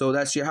 So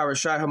that's Yahweh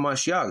Shai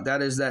HaMashiach.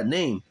 That is that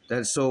name.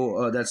 That's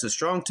a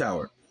strong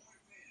tower.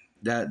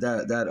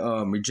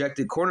 That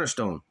rejected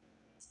cornerstone.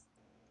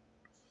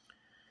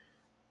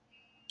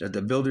 That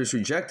the builders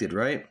rejected,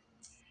 right?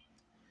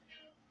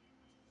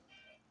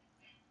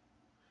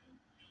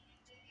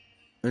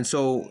 And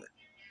so,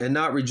 and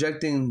not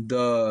rejecting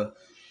the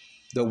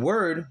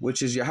word,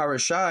 which is Yahweh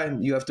Shai,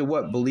 you have to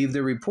what? Believe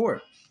the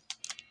report.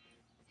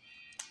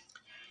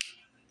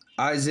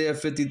 Isaiah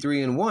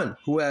 53:1.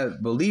 Who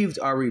have believed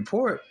our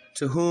report,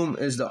 to whom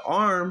is the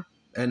arm,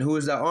 and who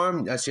is the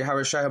arm? That's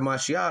Yahweh Shai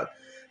HaMashiach,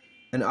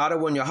 and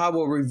Adonai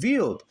Yahweh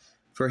revealed.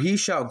 For he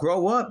shall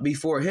grow up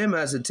before him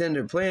as a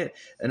tender plant,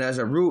 and as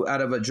a root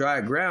out of a dry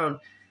ground.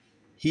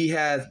 He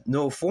hath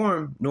no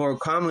form nor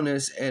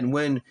comeliness, and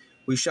when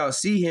we shall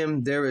see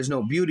him, there is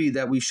no beauty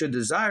that we should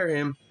desire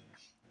him.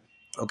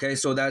 Okay,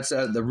 so that's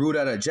the root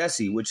out of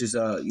Jesse, which is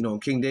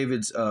King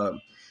David's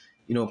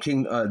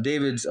King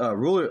David's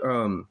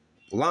ruler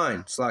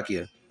line,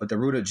 Slakia, but the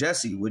root of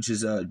Jesse, which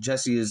is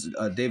Jesse is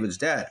David's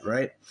dad,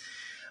 right?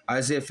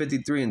 Isaiah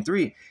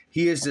 53:3.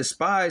 He is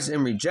despised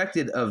and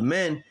rejected of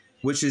men,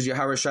 which is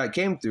Yahawashi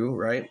came through,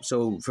 right?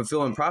 So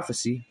fulfilling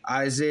prophecy.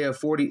 Isaiah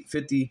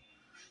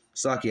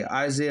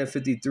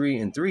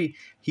 53:3.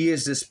 He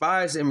is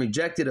despised and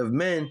rejected of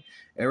men.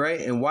 All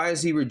right. And why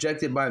is he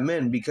rejected by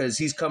men? Because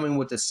he's coming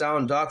with the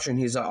sound doctrine.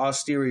 He's an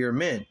austere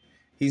man.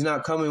 He's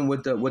not coming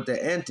with the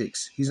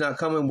antics. He's not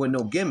coming with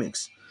no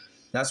gimmicks.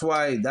 That's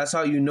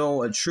how you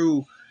know a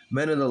true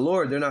men of the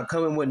Lord. They're not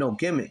coming with no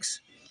gimmicks.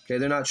 Okay,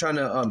 they're not trying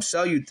to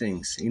sell you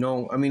things.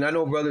 I mean, I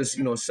know brothers,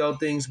 sell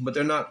things, but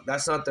they're not.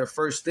 That's not their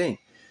first thing.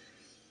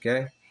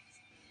 Okay.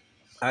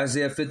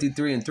 Isaiah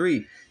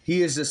 53:3.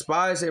 He is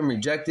despised and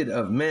rejected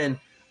of men,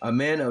 a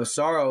man of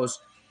sorrows,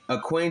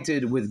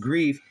 acquainted with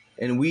grief,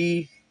 and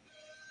we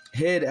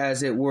hid,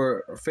 as it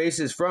were,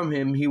 faces from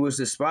him. He was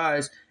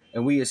despised,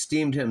 and we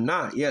esteemed him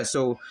not. Yeah,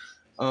 so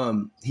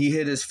he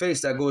hid his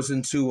face. That goes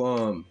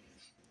into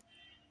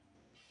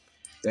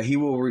that he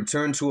will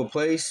return to a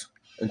place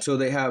until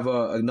they have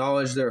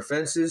acknowledged their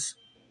offenses.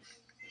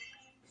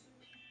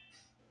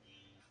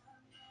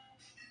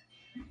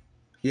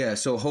 Yeah,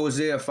 so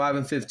Hosea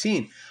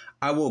 5:15.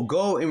 I will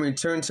go and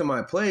return to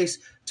my place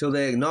till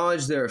they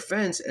acknowledge their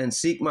offense and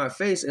seek my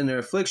face. In their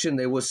affliction,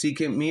 they will seek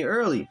me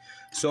early.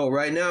 So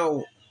right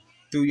now,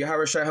 through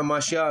Yahawashi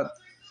HaMashiach,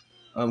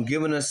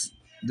 giving us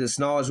this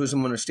knowledge,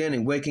 wisdom,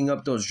 understanding, waking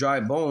up those dry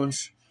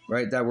bones,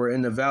 right, that were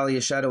in the valley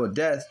of shadow of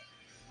death,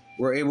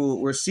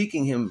 we're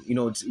seeking him,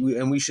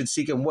 and we should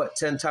seek him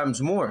 10 times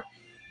more,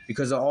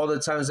 because of all the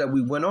times that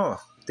we went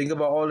off. Think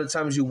about all the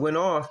times you went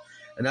off,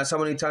 and that's how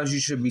many times you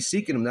should be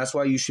seeking him. That's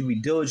why you should be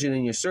diligent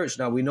in your search.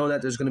 Now, we know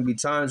that there's going to be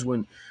times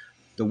when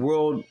the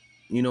world,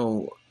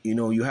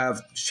 you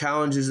have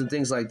challenges and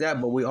things like that,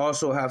 but we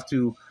also have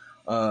to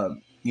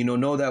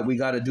know that we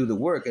got to do the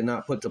work and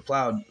not put the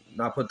plow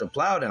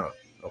down.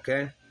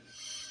 Okay,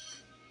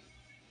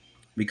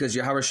 because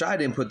Yahawashi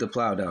didn't put the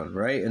plow down,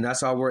 right? And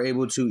that's how we're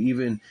able to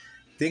even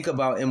think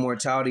about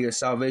immortality or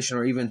salvation,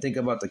 or even think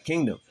about the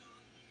kingdom.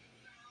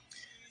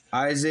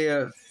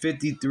 Isaiah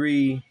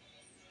 53:4.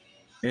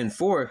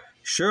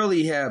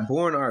 Surely he had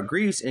borne our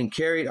griefs and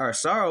carried our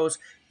sorrows,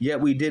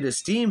 yet we did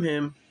esteem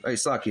him. Right,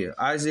 Slakia.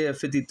 Isaiah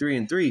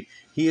 53:3.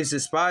 He is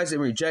despised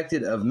and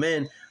rejected of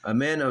men, a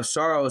man of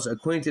sorrows,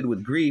 acquainted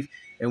with grief,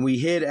 and we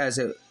hid, as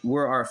it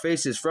were, our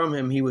faces from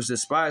him. He was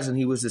despised, and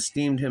he was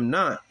esteemed him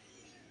not.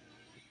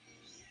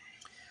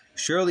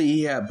 Surely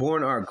he had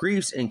borne our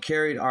griefs and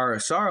carried our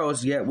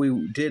sorrows, yet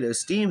we did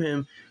esteem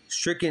him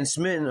stricken,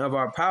 smitten of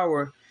our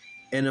power,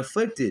 and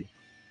afflicted.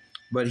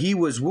 But he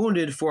was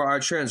wounded for our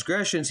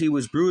transgressions, he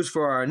was bruised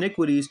for our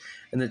iniquities,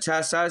 and the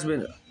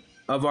chastisement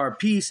of our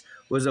peace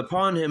was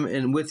upon him,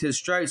 and with his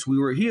stripes we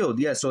were healed.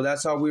 Yeah, so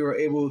that's how we were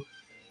able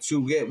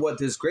to get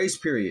this grace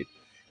period.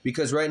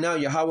 Because right now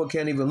Yahweh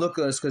can't even look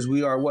at us, because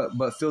we are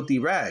but filthy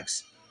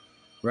rags,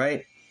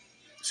 right?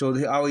 So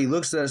how he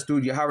looks at us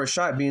through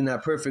Yahawashi being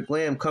that perfect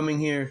lamb, coming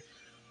here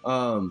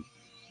in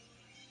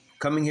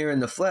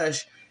the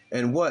flesh,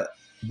 and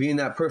being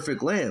that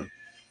perfect lamb,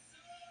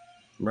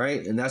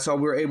 right? And that's how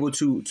we're able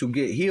to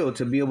get healed,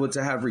 to be able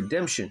to have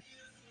redemption,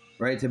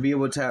 right? To be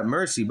able to have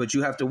mercy. But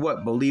you have to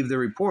believe the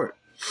report.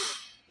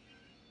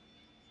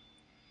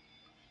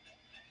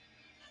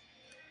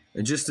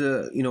 And just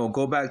to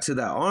go back to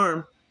that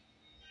arm,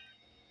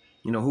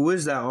 who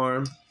is that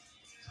arm?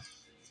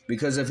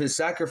 Because of his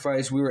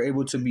sacrifice, we were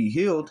able to be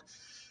healed,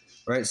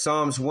 right?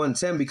 Psalms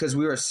 110, because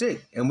we are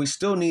sick, and we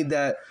still need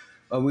that.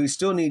 We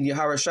still need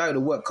Yahawashi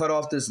to cut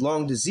off this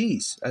long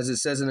disease, as it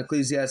says in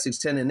Ecclesiastes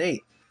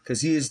 10:8, because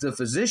he is the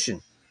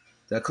physician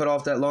that cut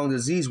off that long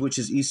disease, which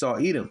is Esau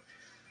Edom,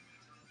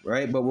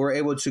 right? But we're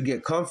able to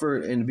get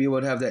comfort and be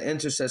able to have that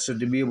intercessor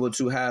to be able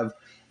to have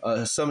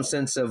some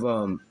sense of,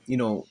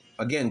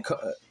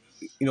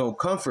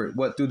 comfort,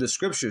 through the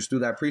scriptures, through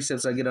that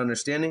precepts I get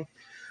understanding.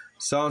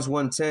 Psalms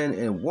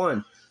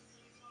 110:1.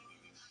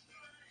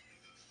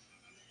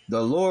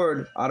 The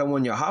Lord,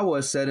 Adonai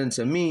Yahweh, said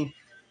unto me,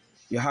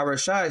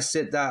 Yahawashi,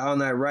 sit thou on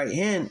thy right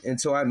hand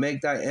until I make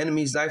thy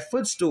enemies thy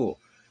footstool.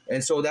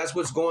 And so that's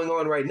what's going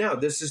on right now.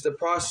 This is the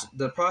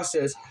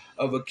process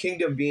of a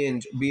kingdom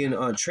being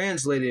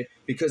translated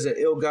because of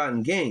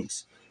ill-gotten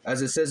gains.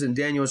 As it says in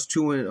Daniel's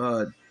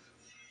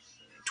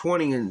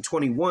 2:20 and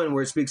 21,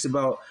 where it speaks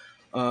about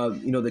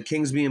the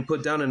kings being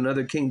put down and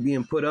another king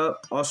being put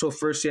up. Also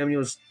 1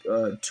 Samuel's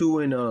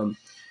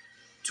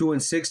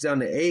 2:6 down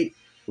to 8,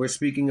 we're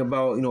speaking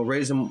about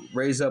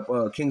raise up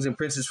kings and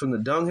princes from the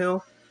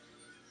dunghill.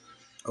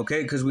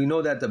 Okay, because we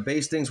know that the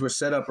base things were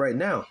set up right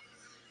now.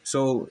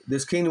 So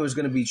this kingdom is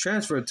going to be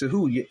transferred to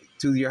who?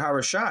 To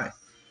Yahawashi.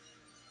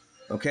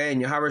 Okay,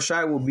 and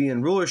Yahawashi will be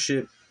in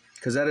rulership,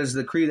 because that is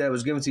the decree that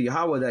was given to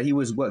Yahweh, that he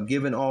was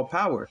given all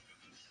power.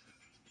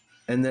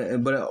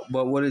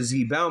 But what is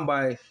he bound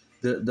by?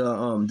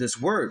 the this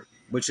word,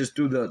 which is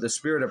through the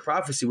spirit of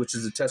prophecy, which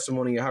is the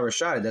testimony of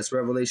Yahawashi. That's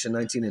Revelation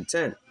 19 and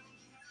 10.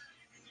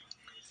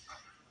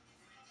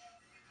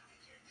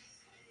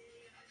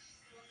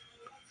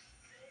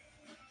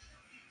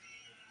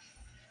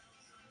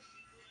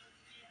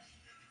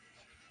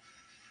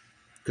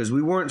 Because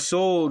we weren't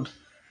sold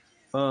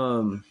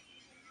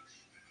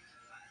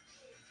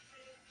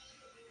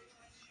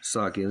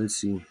Sake, let's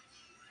see.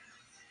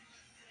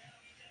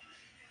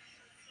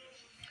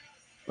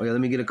 Oh yeah,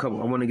 let me get a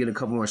couple. I want to get a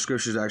couple more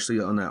scriptures actually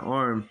on that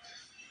arm.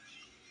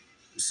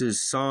 This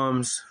is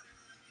Psalms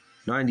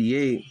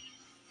 98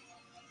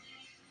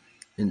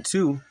 and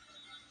 2.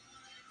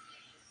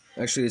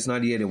 Actually, it's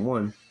 98 and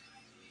 1.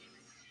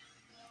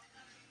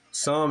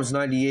 Psalms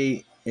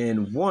 98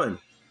 and 1.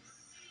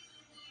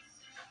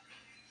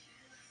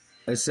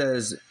 It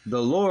says,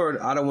 "The Lord,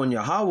 Adonai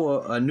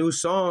Yahweh, a new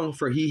song,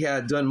 for he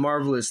hath done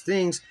marvelous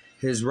things.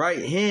 His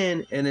right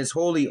hand and his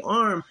holy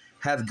arm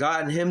hath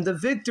gotten him the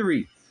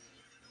victory."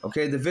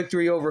 Okay, the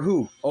victory over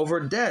who? Over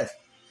death.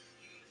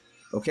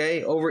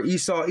 Okay, over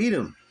Esau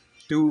Edom.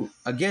 Through,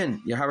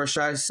 again,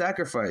 Yaharashai's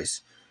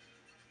sacrifice.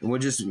 And we'll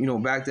just,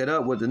 back that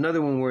up with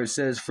another one where it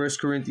says 1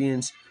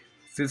 Corinthians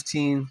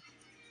 15,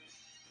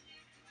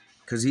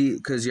 because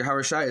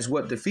Yahawashi is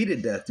what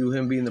defeated death through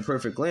him being the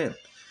perfect lamb.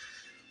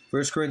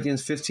 1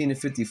 Corinthians 15 and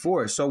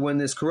 54. "So when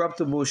this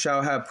corruptible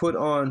shall have put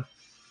on,"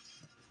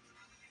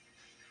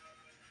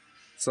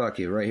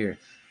 Slacky, right here.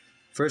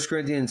 1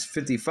 Corinthians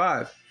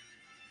 55.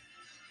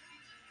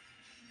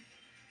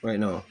 Right,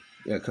 no.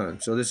 Yeah,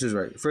 so this is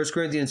right. 1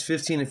 Corinthians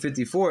 15 and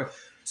 54.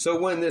 "So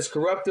when this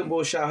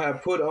corruptible shall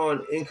have put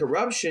on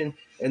incorruption,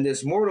 and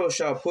this mortal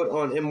shall put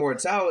on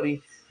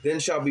immortality, then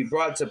shall be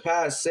brought to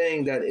pass,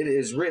 saying that it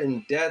is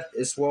written, death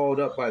is swallowed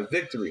up by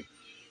victory."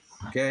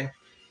 Okay?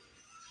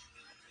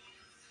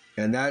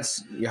 And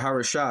that's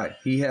Yahawashi.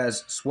 He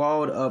has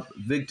swallowed up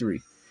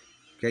victory.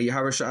 Okay,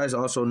 Yahawashi is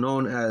also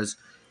known as,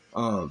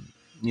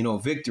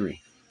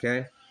 victory.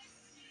 Okay?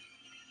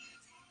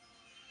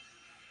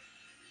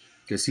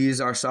 Because he is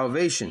our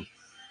salvation.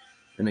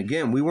 And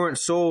again, we weren't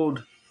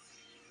sold.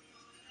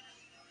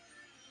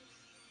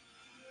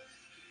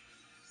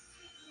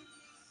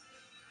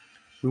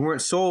 We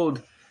weren't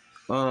sold,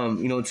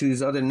 to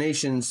these other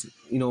nations,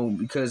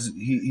 because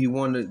he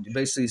wanted to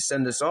basically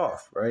send us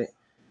off, right?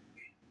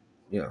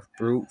 Yeah,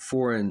 through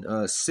 4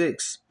 and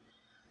 6.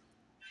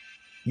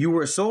 "You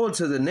were sold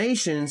to the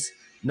nations,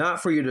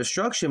 not for your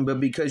destruction, but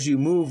because you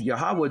moved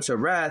Yahweh to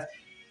wrath,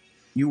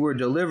 you were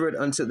delivered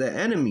unto the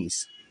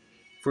enemies.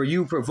 For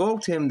you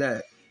provoked him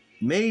that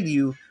made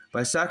you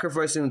by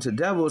sacrificing to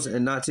devils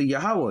and not to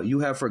Yahweh.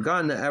 You have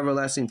forgotten the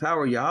everlasting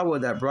power, Yahweh,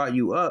 that brought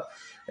you up,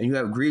 and you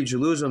have grieved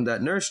Jerusalem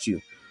that nursed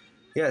you."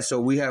 Yeah, so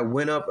we have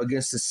went up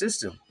against the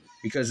system,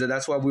 because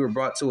that's why we were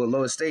brought to a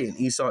low estate, and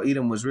Esau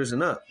Edom was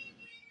risen up.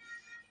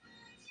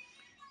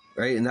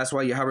 Right? And that's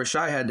why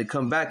Yahawashi had to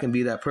come back and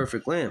be that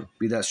perfect lamb,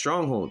 be that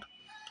stronghold,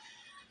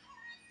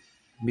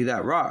 be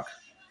that rock.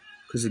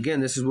 Because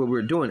again, this is what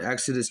we're doing.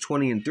 Exodus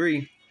 20 and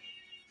 3.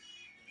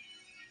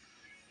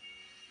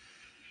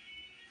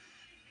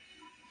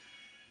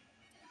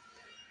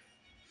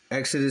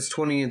 Exodus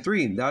 20 and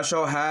 3. "Thou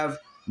shalt have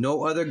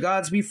no other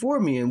gods before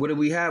me." And what did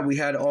we have? We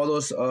had all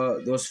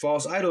those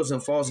false idols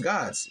and false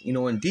gods,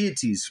 and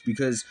deities.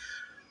 Because,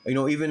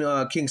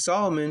 even King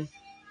Solomon,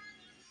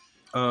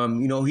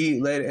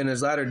 he led in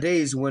his latter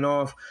days went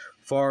off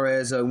far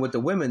as with the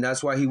women.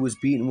 That's why he was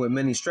beaten with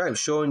many stripes,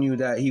 showing you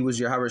that he was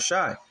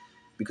Yahawashi.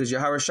 Because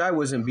Yahawashi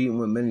wasn't beaten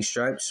with many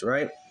stripes,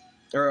 right?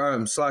 Or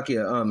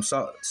Slakia,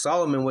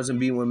 Solomon wasn't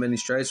beaten with many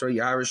stripes, right?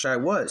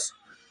 Yahawashi was.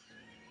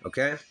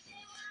 Okay?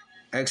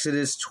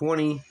 Exodus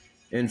 20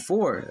 and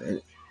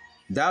 4.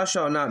 "Thou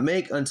shalt not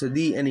make unto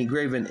thee any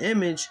graven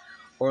image,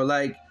 or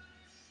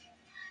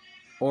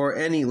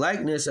any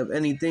likeness of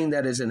anything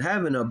that is in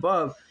heaven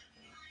above,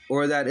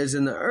 or that is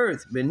in the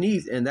earth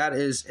beneath, and that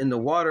is in the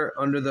water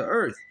under the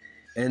earth."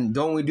 And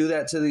don't we do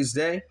that to this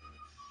day?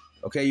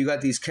 Okay, you got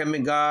these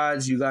Kemet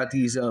gods, you got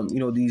these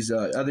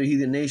other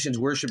heathen nations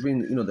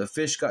worshiping, the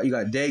fish god. You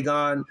got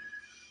Dagon,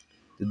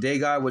 the day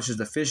god, which is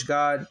the fish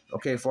god.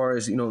 Okay, as far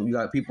as you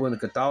got people in the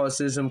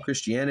Catholicism,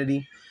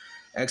 Christianity.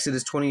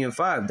 Exodus 20 and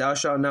 5. "Thou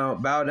shalt now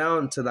bow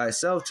down to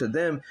thyself to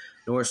them,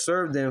 nor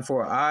serve them,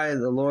 for I,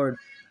 the Lord,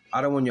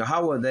 Adonai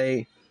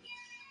Yahweh,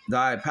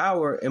 thy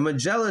power, am a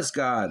jealous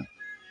God."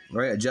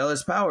 Right, a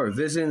jealous power,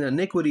 visiting the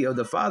iniquity of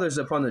the fathers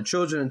upon the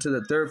children into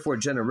the third, fourth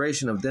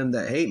generation of them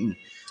that hate me.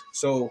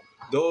 So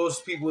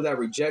those people that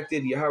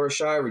rejected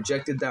Yahawashi,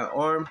 rejected that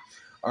arm,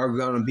 are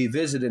going to be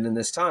visited in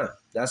this time.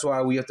 That's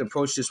why we have to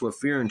approach this with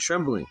fear and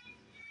trembling.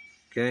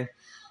 Okay,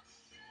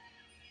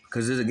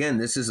 because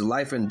this is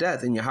life and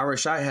death, and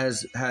Yahawashi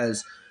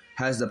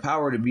has the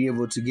power to be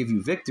able to give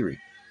you victory.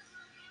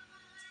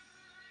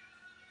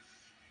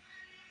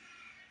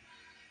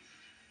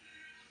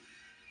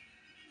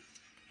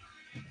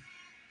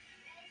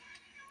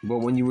 But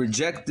when you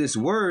reject this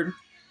word,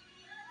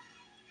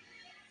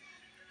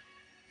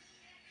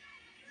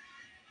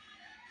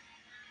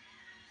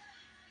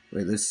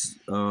 wait, let's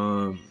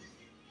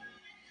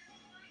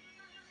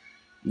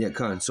Yeah,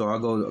 Khan. So I'll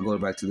go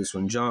back to this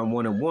one. John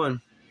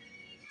 1:1.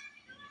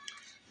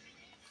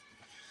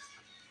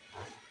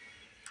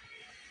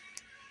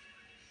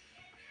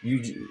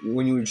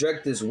 When you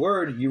reject this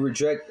word, you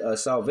reject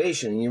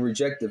salvation. You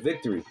reject the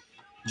victory.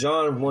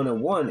 John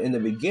 1:1. In the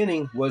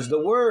beginning was the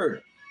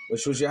word,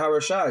 which was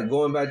Yahweh Shai.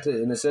 Going back to,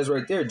 and it says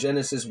right there,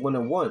 Genesis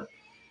 1:1.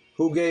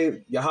 Who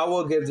gave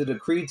Yahweh gave the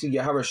decree to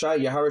Yahweh Shai.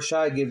 Yahweh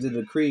Shai gave the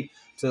decree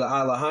to the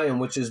Alahayim,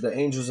 which is the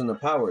angels and the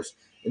powers.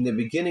 In the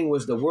beginning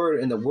was the word,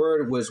 and the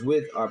word was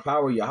with our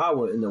power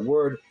Yahweh, and the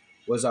word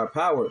was our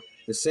power.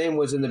 The same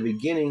was in the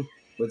beginning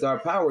with our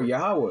power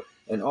Yahweh.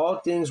 And all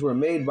things were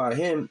made by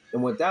him,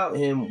 and without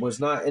him was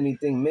not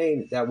anything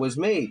made that was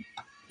made.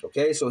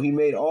 Okay, so he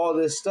made all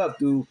this stuff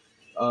through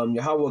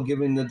Yahweh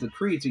giving the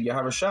decree to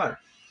Yahweh Shai.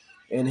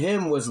 In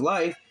him was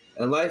life,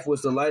 and life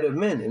was the light of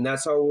men. And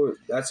that's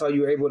how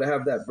you're able to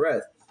have that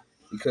breath.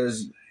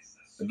 Because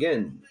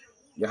again,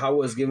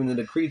 Yahweh is giving the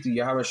decree to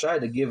Yahweh Shai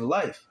to give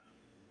life,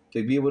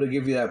 to be able to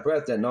give you that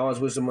breath, that knowledge,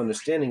 wisdom,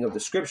 understanding of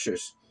the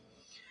scriptures.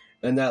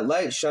 And that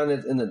light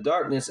shineth in the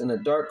darkness, and the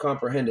dark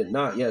comprehended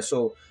not. Yeah,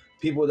 so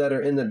people that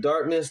are in the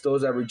darkness,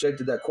 those that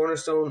rejected that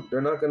cornerstone,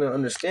 they're not going to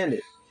understand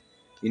it.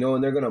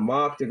 And they're going to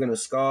mock, they're going to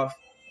scoff.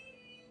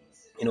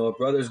 If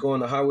brothers go on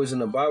the highways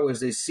and the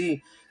byways, they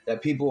see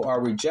that people are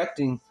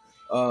rejecting,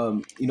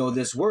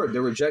 this word.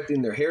 They're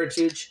rejecting their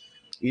heritage,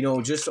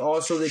 just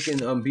also they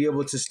can be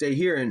able to stay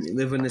here and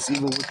live in this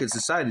evil, wicked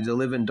society, to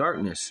live in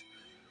darkness,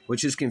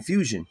 which is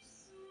confusion.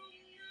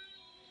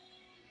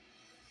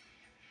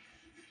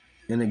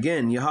 And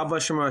again, Yahweh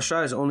Shema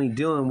Shai is only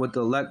dealing with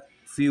the elect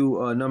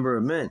few number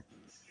of men.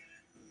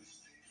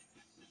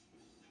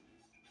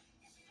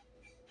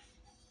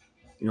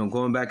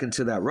 Going back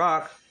into that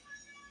rock,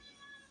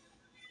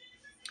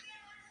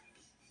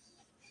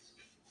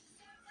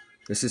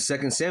 this is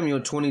 2 Samuel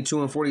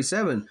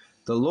 22:47.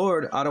 The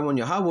Lord, Adonai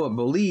Yahweh,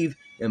 believe,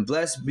 and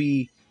blessed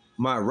be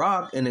my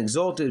rock, and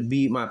exalted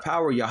be my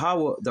power,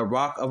 Yahweh, the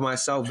rock of my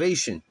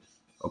salvation.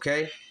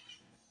 Okay?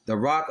 The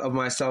rock of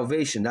my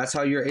salvation. That's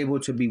how you're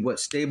able to be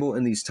stable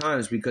in these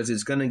times, because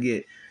it's gonna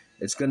get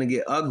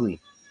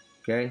ugly.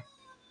 Okay?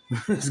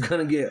 It's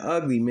gonna get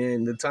ugly,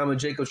 man. The time of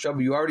Jacob's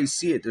trouble, you already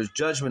see it. There's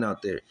judgment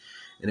out there.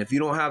 And if you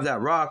don't have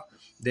that rock,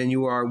 then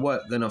you are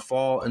what? Gonna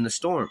fall in the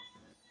storm.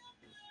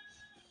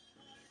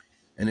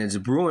 And it's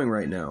brewing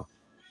right now.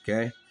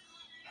 Okay?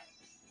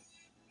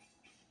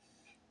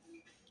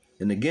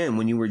 And again,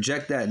 when you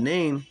reject that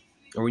name,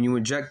 or when you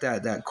reject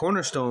that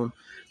cornerstone,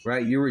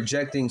 right, you're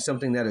rejecting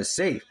something that is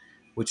safe,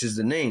 which is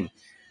the name.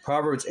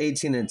 Proverbs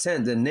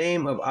 18:10. The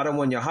name of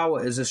Adonai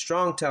Yahweh is a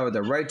strong tower.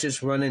 The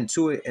righteous run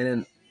into it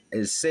and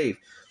is safe.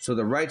 So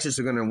the righteous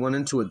are going to run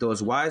into it.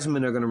 Those wise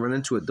men are going to run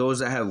into it. Those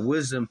that have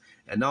wisdom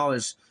and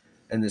knowledge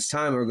in this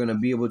time are going to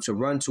be able to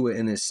run to it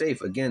and is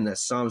safe. Again,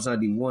 that's Psalms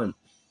 91.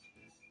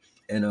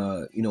 And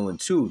and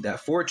 2,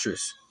 that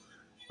fortress,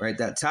 right?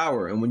 That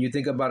tower. And when you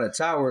think about a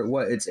tower,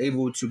 it's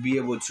able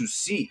to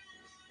see.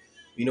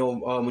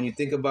 When you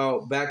think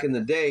about back in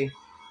the day,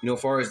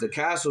 as far as the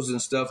castles and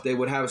stuff, they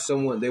would have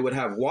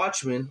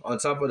watchmen on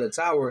top of the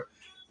tower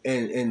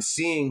and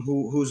seeing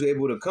who's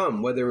able to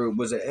come, whether it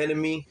was an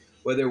enemy,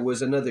 whether it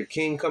was another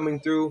king coming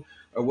through,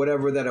 or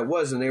whatever that it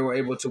was. And they were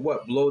able to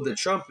blow the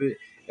trumpet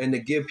and to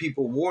give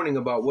people warning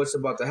about what's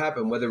about to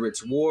happen, whether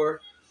it's war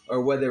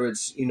or whether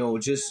it's,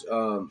 just,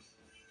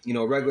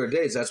 regular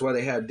days. That's why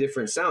they have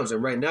different sounds.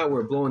 And right now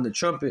we're blowing the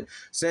trumpet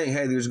saying,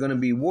 hey, there's going to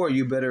be war.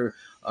 You better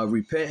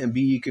repent and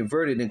be ye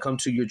converted and come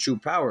to your true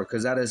power,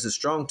 because that is a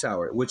strong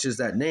tower, which is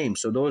that name.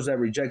 So those that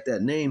reject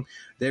that name,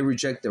 they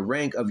reject the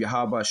rank of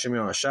Yahweh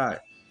Shema Shai,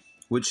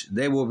 which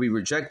they will be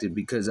rejected,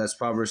 because that's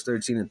Proverbs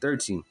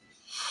 13:13.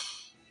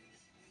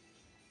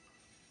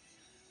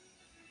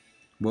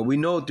 But we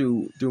know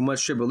through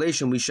much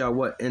tribulation we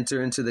shall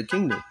enter into the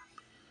kingdom.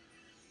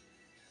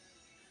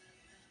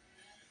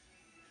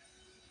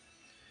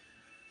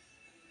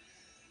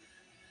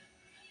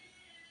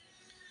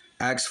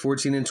 Acts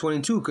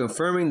 14:22,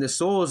 confirming the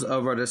souls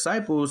of our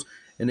disciples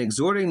and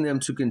exhorting them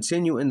to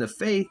continue in the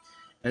faith,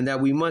 and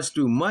that we must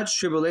through much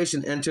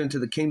tribulation enter into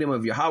the kingdom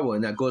of Yahweh.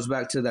 And that goes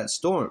back to that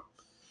storm.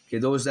 Okay,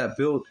 those that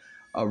built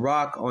a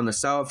rock on the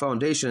solid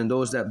foundation and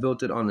those that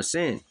built it on the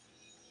sand.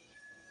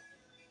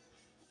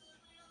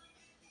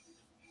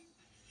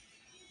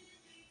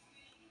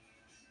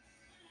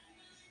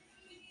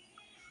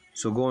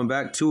 So going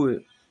back to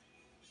it,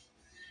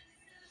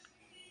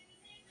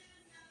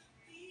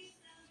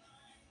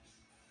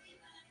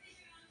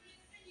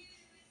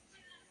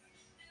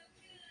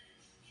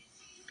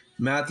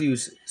 Matthew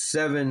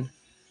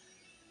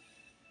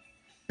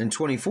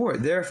 7:24.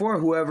 Therefore,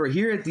 whoever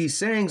heareth these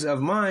sayings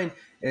of mine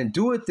and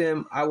doeth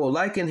them, I will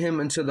liken him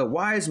unto the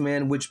wise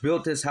man which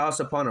built his house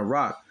upon a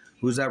rock.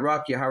 Who's that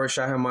rock? Yahweh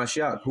Shai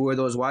HaMashiach. Who are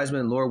those wise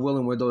men? Lord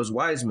willing, we're those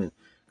wise men,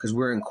 because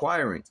we're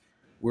inquiring.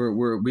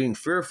 We're being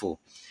fearful.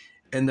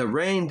 And the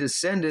rain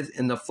descended,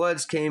 and the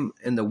floods came,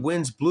 and the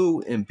winds blew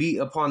and beat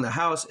upon the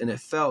house, and it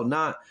fell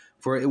not,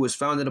 for it was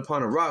founded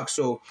upon a rock.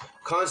 So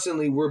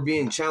constantly we're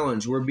being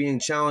challenged. We're being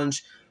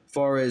challenged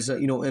far as,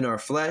 in our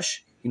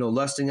flesh.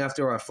 lusting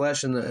after our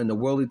flesh and the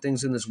worldly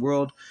things in this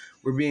world.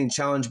 We're being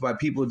challenged by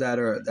people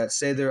that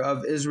say they're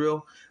of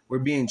Israel. We're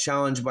being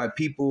challenged by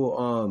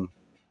people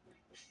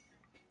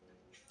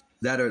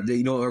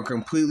are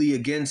completely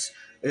against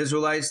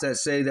Israelites, that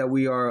say that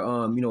we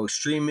are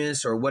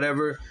extremists or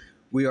whatever.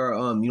 We are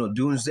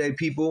doomsday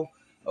people.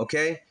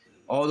 Okay,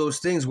 all those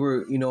things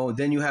were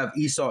then you have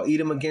Esau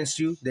Edom against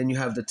you. Then you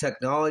have the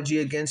technology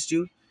against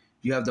you.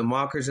 You have the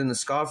mockers and the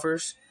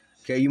scoffers.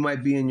 Okay, you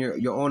might be in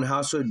your own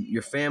household,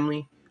 your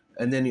family,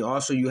 and then you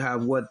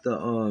have what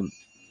the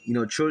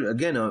children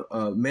again.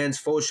 A man's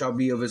foe shall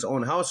be of his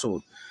own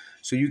household.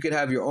 So you could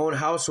have your own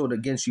household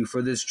against you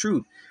for this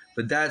truth,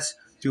 but that's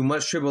through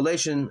much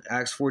tribulation.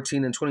 Acts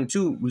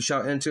 14:22, we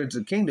shall enter into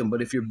the kingdom.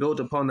 But if you're built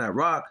upon that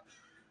rock,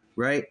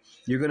 right,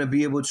 you're going to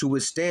be able to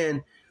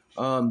withstand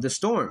the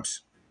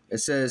storms. It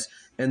says,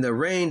 and the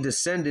rain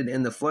descended,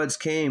 and the floods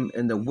came,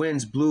 and the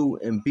winds blew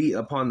and beat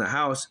upon the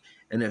house,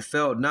 and it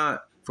fell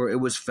not, for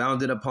it was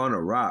founded upon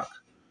a rock.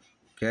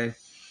 Okay,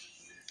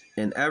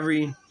 and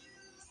everyone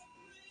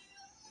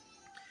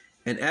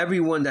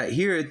that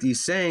heareth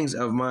these sayings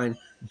of mine,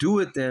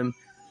 doeth them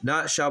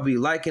not, shall be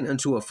likened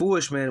unto a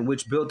foolish man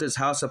which built his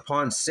house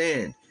upon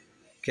sand.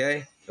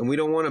 Okay, and we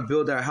don't want to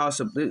build our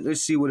house up. Let's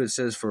see what it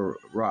says for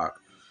rock.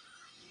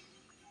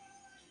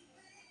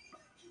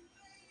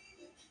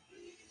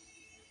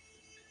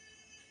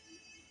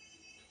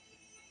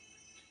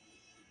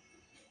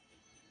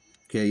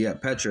 Okay, yeah,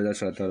 Petra,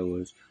 that's what I thought it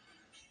was.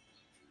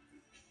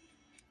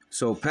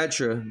 So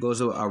Petra goes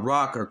to a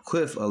rock or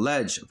cliff, a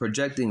ledge, a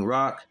projecting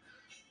rock,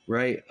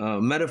 right?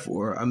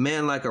 Metaphor, a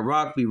man like a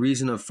rock be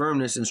reason of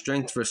firmness and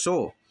strength for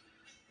soul.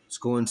 Let's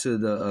go into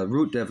the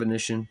root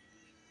definition.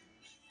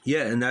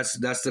 Yeah, and that's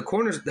the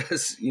corner.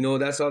 That's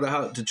how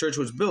the church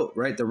was built,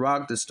 right? The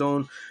rock, the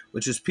stone,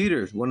 which is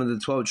Peter, one of the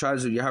 12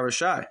 tribes of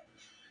Yahawashi.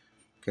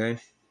 Okay.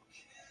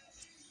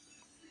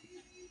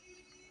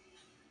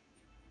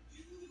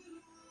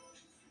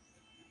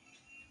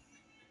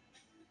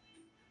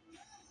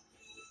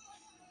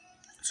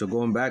 So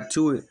going back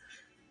to it,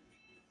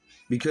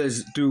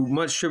 because through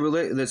much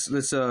tribulation, let's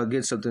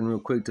get something real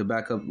quick to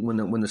back up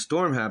when the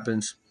storm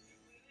happens.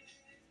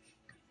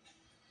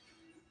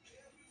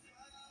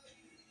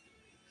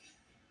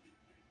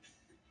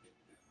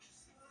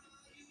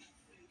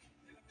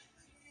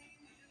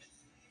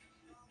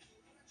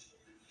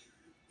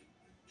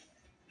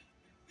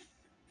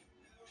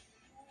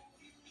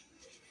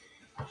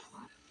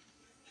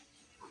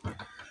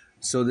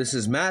 So this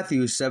is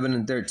Matthew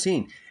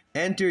 7:13.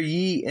 Enter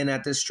ye in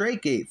at the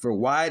straight gate, for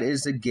wide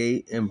is the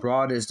gate and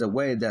broad is the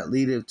way that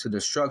leadeth to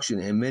destruction,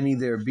 and many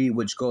there be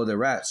which go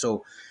thereat.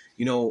 So,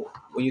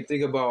 when you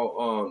think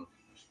about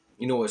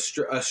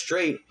a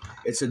straight,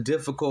 it's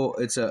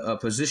a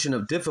position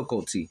of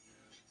difficulty.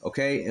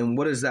 Okay, and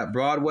what is that?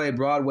 Broadway.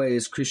 Broadway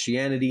is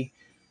Christianity,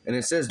 and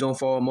it says, "Don't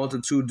follow a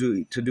multitude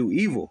to do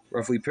evil."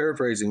 Roughly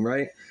paraphrasing,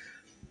 right?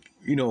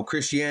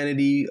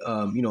 Christianity,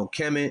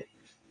 Kemet,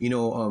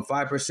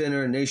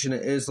 5%er, Nation of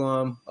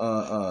Islam,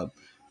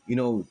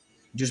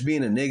 just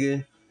being a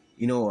nigga,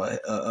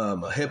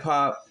 a hip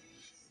hop,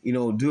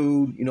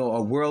 dude,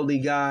 a worldly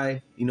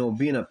guy,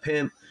 being a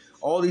pimp.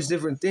 All these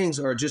different things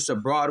are just a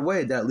broad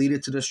way that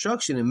leadeth to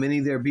destruction, and many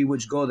there be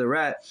which go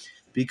thereat,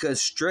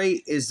 because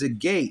straight is the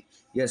gate.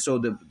 Yeah, so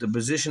the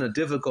position of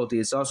difficulty,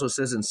 it also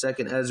says in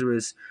 2nd Ezra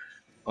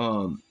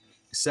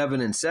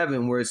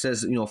 7:7, where it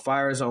says,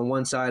 fire is on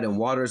one side and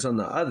water is on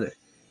the other,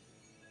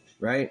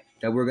 right?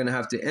 That we're going to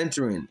have to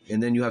enter in.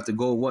 And then you have to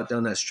go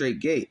down that straight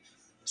gate.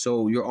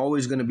 So you're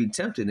always going to be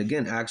tempted.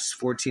 Again, Acts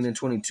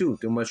 14:22,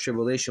 through much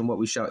tribulation, what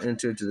we shall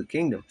enter into the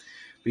kingdom.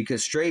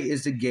 Because straight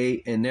is the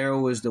gate and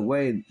narrow is the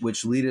way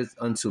which leadeth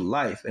unto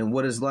life. And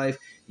what is life?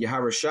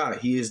 Yahawashi.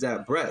 He is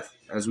that breath,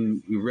 as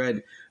we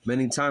read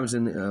many times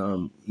in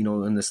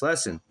in this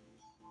lesson,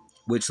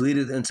 which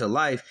leadeth into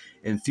life,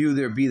 and few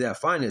there be that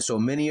find it. So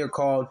many are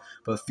called,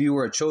 but few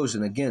are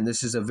chosen. Again,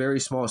 this is a very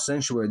small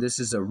sanctuary. This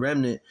is a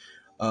remnant,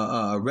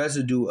 a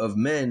residue of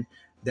men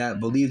that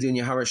believed in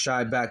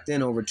Yahawashi back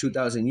then over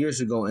 2,000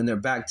 years ago, and they're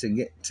back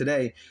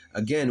today,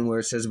 again, where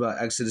it says about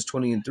Exodus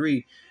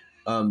 20:3,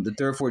 the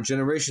third, fourth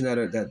generation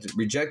that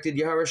rejected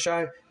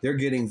Yahawashi, they're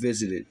getting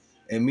visited.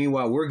 And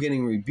meanwhile, we're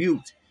getting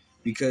rebuked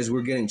because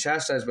we're getting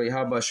chastised by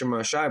Yahweh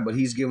Shemashai, but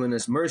he's given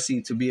us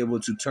mercy to be able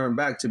to turn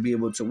back, to be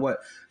able to what?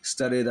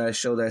 Study thy,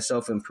 show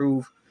thyself,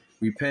 improve,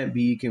 repent,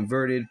 be ye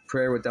converted,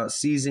 prayer without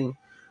ceasing.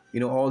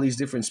 All these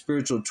different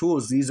spiritual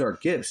tools, these are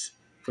gifts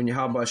from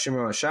Yahweh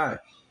Shemashai.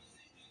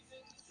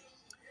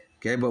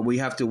 Okay, but we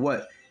have to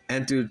what?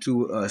 Enter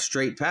to a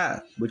straight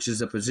path, which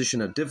is a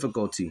position of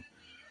difficulty.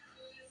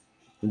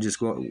 And just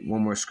go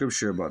one more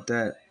scripture about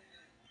that.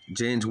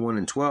 James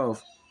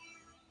 1:12.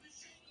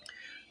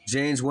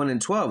 James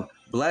 1:12.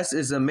 Blessed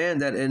is the man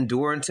that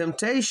endure in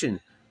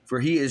temptation, for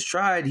he is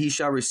tried, he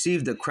shall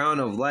receive the crown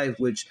of life,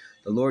 which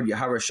the Lord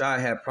Yahawashi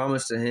had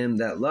promised to him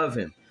that love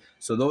him.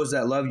 So those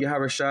that love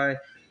Yahawashi,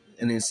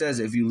 and it says,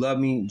 if you love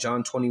me,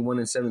 John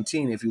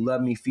 21:17, if you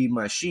love me, feed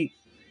my sheep.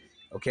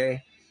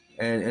 Okay?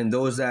 And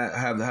those that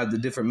have the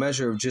different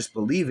measure of just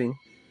believing,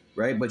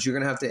 right? But you're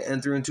gonna have to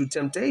enter into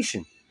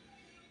temptation.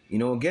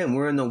 Again,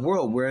 we're in the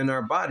world, we're in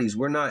our bodies,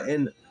 we're not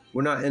in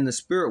the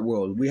spirit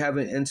world. We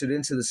haven't entered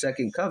into the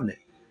second covenant.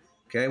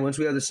 Okay, once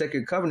we have the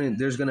second covenant,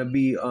 there's gonna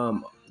be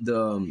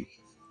the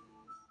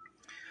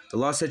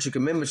law, statute,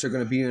 commandments are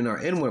gonna be in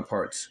our inward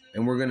parts,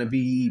 and we're gonna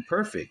be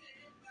perfect.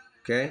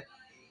 Okay,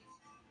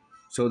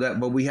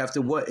 but we have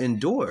to what?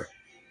 Endure.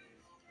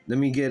 Let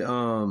me get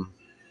I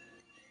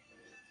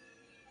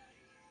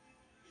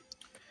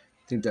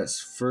think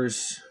that's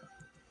first.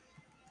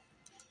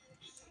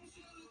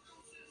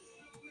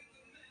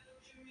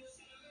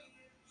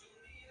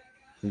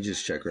 Let me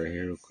just check right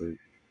here real quick.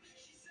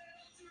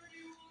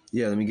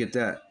 Yeah, let me get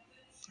that.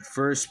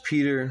 First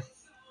Peter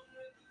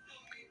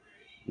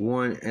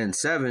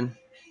 1:7.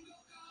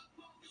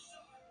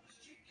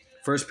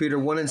 First Peter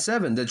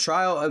 1:7. The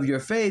trial of your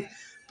faith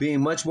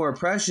being much more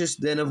precious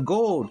than of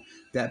gold,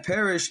 that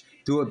perish,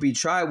 though it be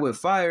tried with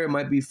fire,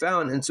 might be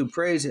found into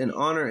praise and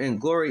honor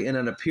and glory in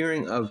an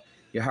appearing of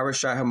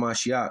Yahawashi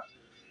HaMashiach.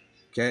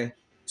 Okay,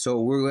 so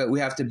we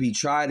have to be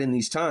tried in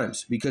these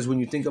times, because when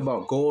you think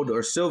about gold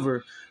or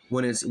silver,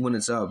 when it's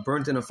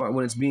burnt in a fire,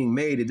 when it's being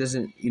made, it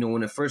doesn't,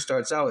 when it first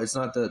starts out, it's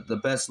not the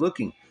best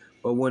looking,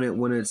 but when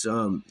it's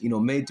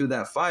made through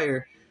that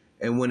fire,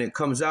 and when it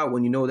comes out,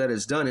 when you know that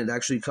it's done, it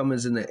actually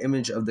comes in the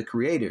image of the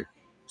Creator.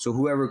 So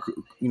whoever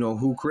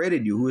who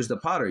created you, who is the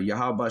potter,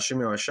 Yahweh Bashem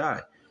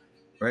Yarashai,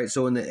 right?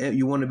 So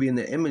you want to be in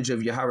the image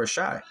of Yahweh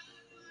Shai,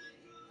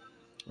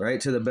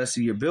 right, to the best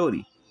of your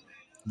ability.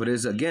 But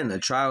it's, again, a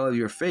trial of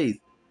your faith.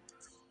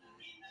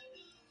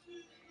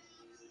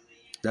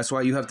 That's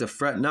why you have to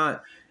fret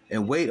not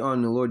and wait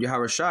on the Lord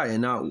Yahweh Shai,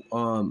 and not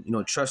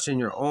trust in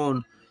your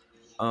own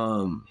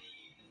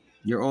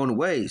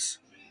ways.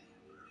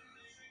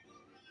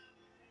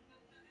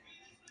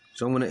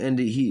 So I'm going to end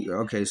it here.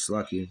 Okay,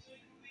 Slacky.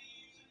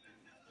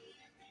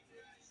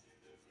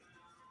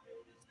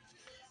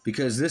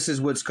 Because this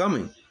is what's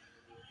coming,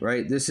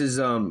 right? This is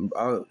I'm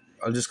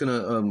just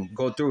gonna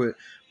go through it.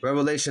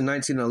 Revelation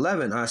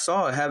 19:11. I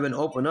saw heaven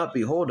open up.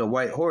 Behold, a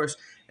white horse,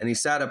 and he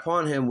sat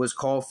upon him, was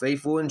called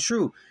Faithful and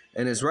True,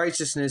 and his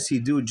righteousness he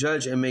do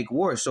judge and make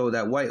war. So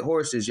that white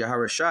horse is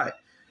Yahweh Shai.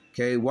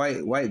 Okay,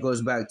 white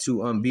goes back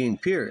to being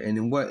pure, and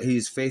in what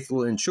he's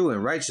faithful and true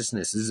in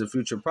righteousness. This is a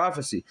future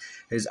prophecy.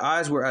 His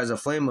eyes were as a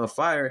flame of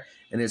fire,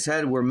 and his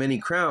head were many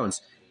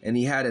crowns. And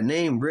he had a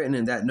name written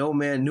in that no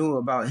man knew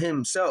about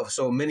himself.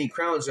 So many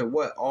crowns are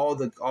what? All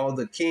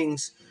the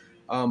kings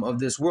of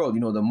this world.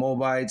 The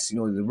Moabites,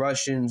 the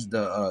Russians,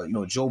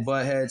 the Joe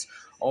Buttheads,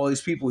 all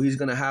these people. He's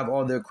gonna have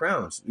all their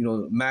crowns.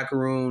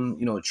 Macaroon,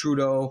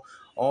 Trudeau,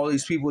 all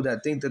these people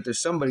that think that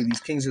there's somebody.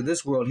 These kings of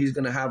this world. He's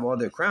gonna have all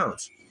their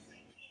crowns,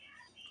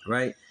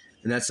 right?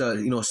 And that's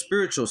a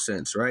spiritual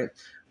sense, right?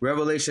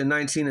 Revelation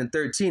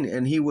 19:13.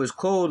 And he was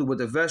clothed with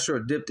a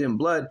vesture dipped in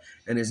blood,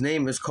 and his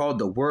name is called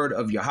the Word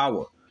of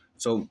Yahweh.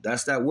 So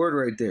that's that word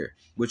right there,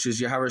 which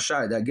is Yahweh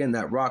Shai. Again,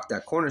 that rock,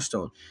 that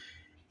cornerstone.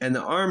 And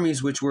the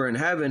armies which were in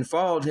heaven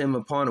followed him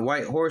upon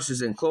white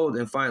horses, and clothed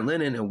in fine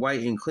linen, and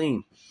white and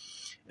clean.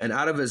 And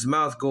out of his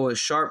mouth goeth a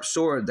sharp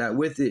sword, that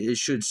with it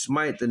should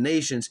smite the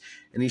nations,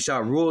 and he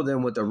shall rule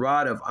them with a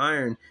rod of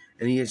iron,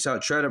 and he shall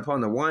tread upon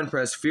the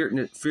winepress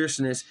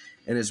fierceness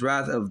and his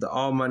wrath of the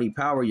almighty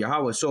power,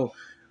 Yahweh. So,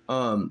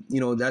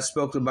 that's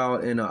spoken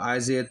about in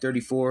Isaiah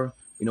 34,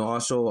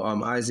 also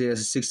Isaiah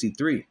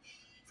 63.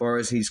 Far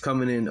as he's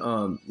coming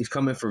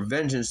for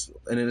vengeance,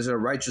 and it is a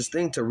righteous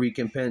thing to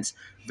recompense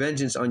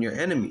vengeance on your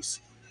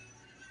enemies.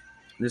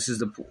 This is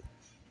the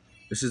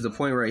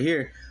point right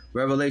here.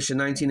 Revelation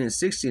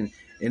 19:16.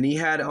 And he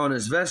had on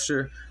his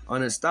vesture,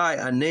 on his thigh,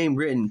 a name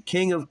written,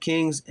 King of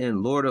Kings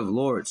and Lord of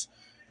Lords.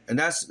 And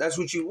that's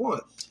what you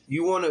want.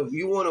 You want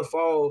to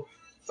follow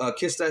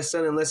kiss that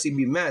son unless he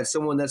be mad,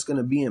 someone that's going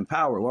to be in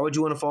power. Why would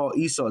you want to follow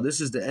Esau?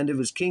 This is the end of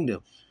his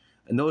kingdom.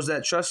 And those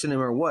that trust in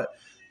him are what?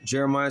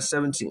 Jeremiah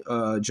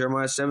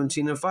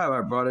 17:5.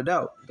 I brought it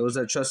out. Those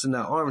that trust in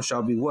that arm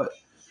shall be what?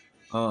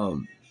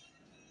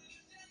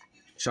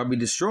 Shall be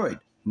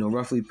destroyed.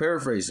 Roughly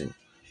paraphrasing.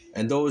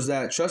 And those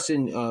that trust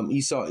in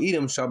Esau,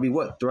 Edom, shall be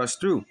what? Thrust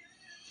through.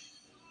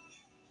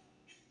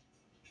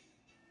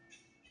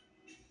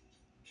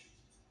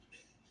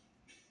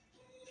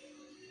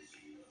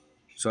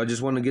 So I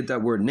just want to get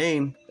that word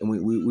name, and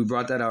we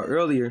brought that out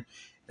earlier.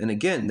 And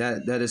again,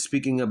 that is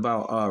speaking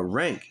about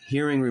rank,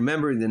 hearing,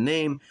 remembering the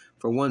name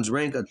for one's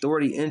rank,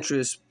 authority,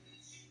 interest,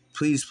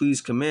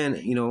 please,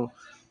 command,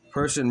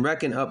 person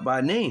reckoned up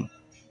by name.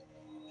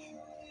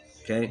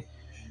 Okay.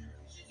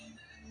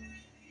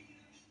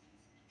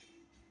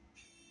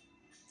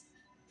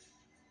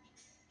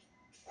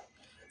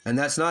 And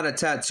that's not a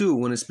tattoo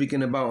when it's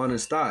speaking about on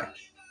his thigh.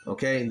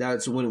 Okay,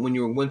 that's when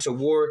you went to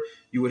war,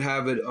 you would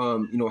have it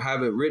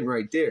have it written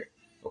right there.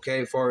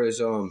 Okay, as far as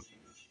your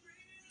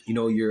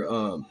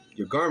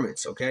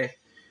garments. Okay,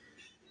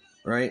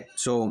 right.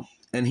 So,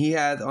 and he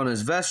had on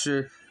his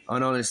vesture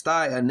and on his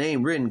thigh a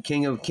name written,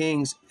 King of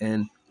Kings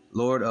and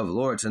Lord of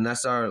Lords, and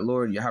that's our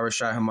Lord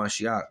Yahawashi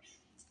HaMashiach.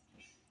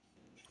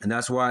 And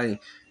that's why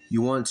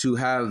You want to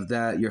have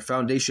that your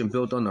foundation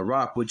built on the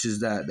rock, which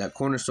is that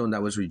cornerstone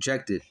that was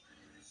rejected.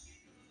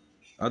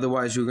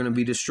 Otherwise, you're going to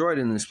be destroyed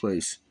in this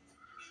place.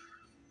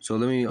 So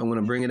I'm going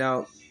to bring it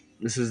out.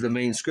 This is the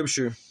main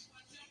scripture.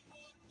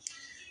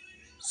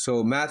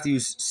 So Matthew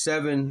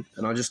 7,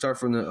 and I'll just start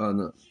from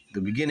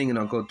the beginning, and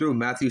I'll go through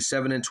Matthew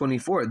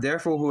 7:24.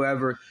 Therefore,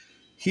 whoever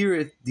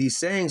heareth these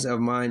sayings of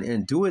mine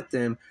and doeth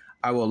them,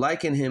 I will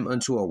liken him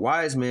unto a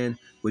wise man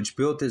which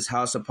built his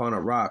house upon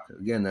a rock.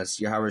 Again, that's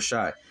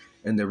Yahawashi.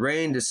 And the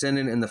rain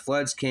descended, and the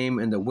floods came,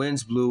 and the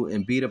winds blew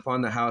and beat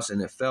upon the house,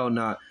 and it fell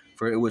not,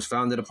 for it was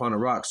founded upon a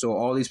rock. So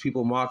all these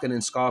people mocking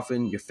and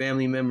scoffing, your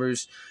family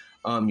members,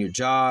 your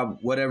job,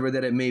 whatever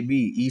that it may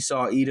be,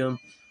 Esau, Edom,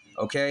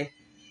 okay?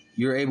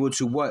 You're able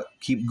to what?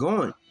 Keep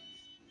going.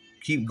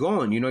 Keep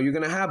going. You're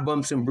going to have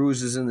bumps and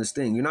bruises in this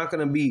thing. You're not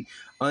going to be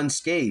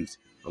unscathed,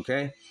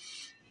 okay?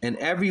 And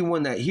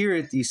everyone that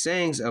heareth these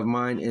sayings of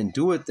mine and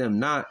doeth them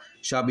not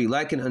shall be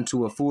likened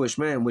unto a foolish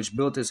man which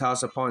built his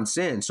house upon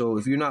sand. So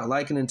if you're not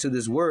likened unto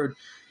this word,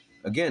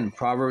 again,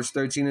 Proverbs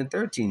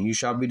 13:13, you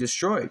shall be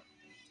destroyed,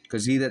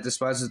 because he that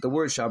despises the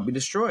word shall be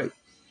destroyed.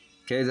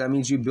 Okay, that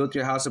means you built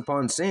your house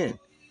upon sand,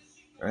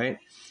 right?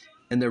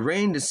 And the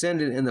rain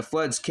descended, and the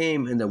floods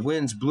came, and the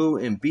winds blew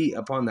and beat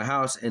upon the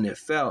house, and it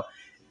fell,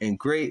 and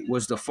great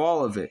was the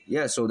fall of it.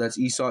 Yeah, so that's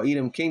Esau,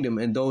 Edom kingdom,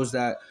 and those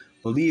that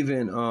believe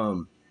in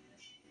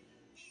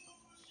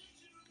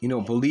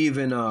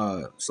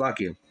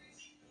Slakia,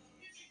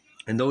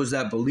 and those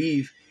that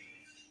believe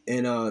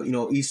in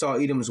Esau,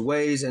 Edom's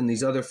ways and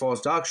these other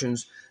false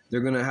doctrines,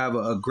 they're gonna have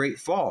a great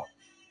fall,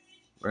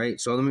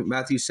 right? So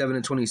Matthew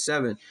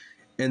 7:27,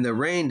 and the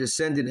rain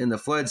descended, and the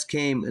floods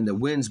came, and the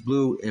winds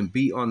blew and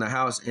beat on the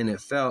house, and it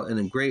fell,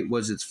 and great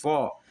was its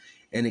fall.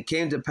 And it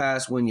came to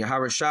pass, when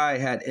Yahawashi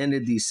had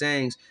ended these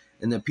sayings,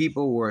 and the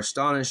people were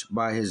astonished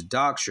by his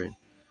doctrine,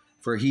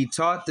 for he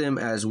taught them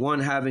as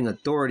one having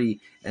authority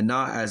and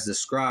not as the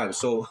scribes.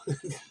 So,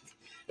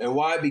 and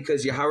why?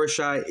 Because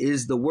Yahawashi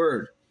is the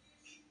word.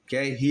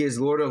 Okay, he is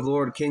Lord of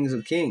Lords, Kings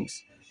of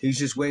Kings. He's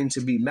just waiting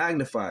to be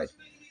magnified.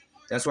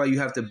 That's why you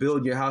have to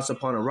build your house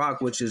upon a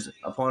rock, which is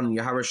upon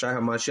Yahawashi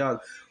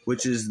HaMashiach,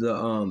 which is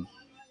the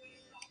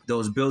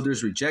those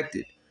builders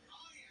rejected,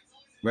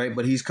 right?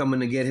 But he's coming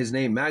to get his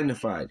name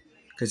magnified,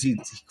 because he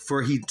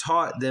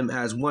taught them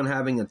as one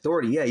having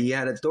authority. Yeah, he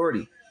had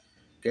authority.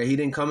 Okay, he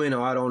didn't come in,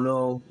 I don't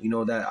know,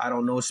 that I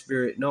don't know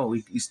spirit. No,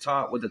 he's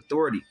taught with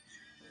authority,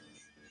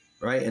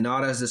 right? And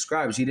not as the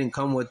scribes. He didn't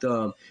come with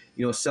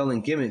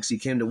selling gimmicks. He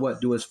came to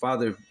what? Do his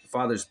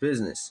father's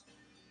business.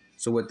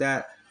 So with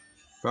that,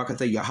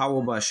 Barakatha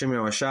Yahweh Ba'Shem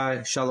Yahweh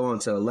Shai, Shalom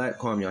to elect,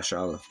 Kwam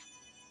Yashala.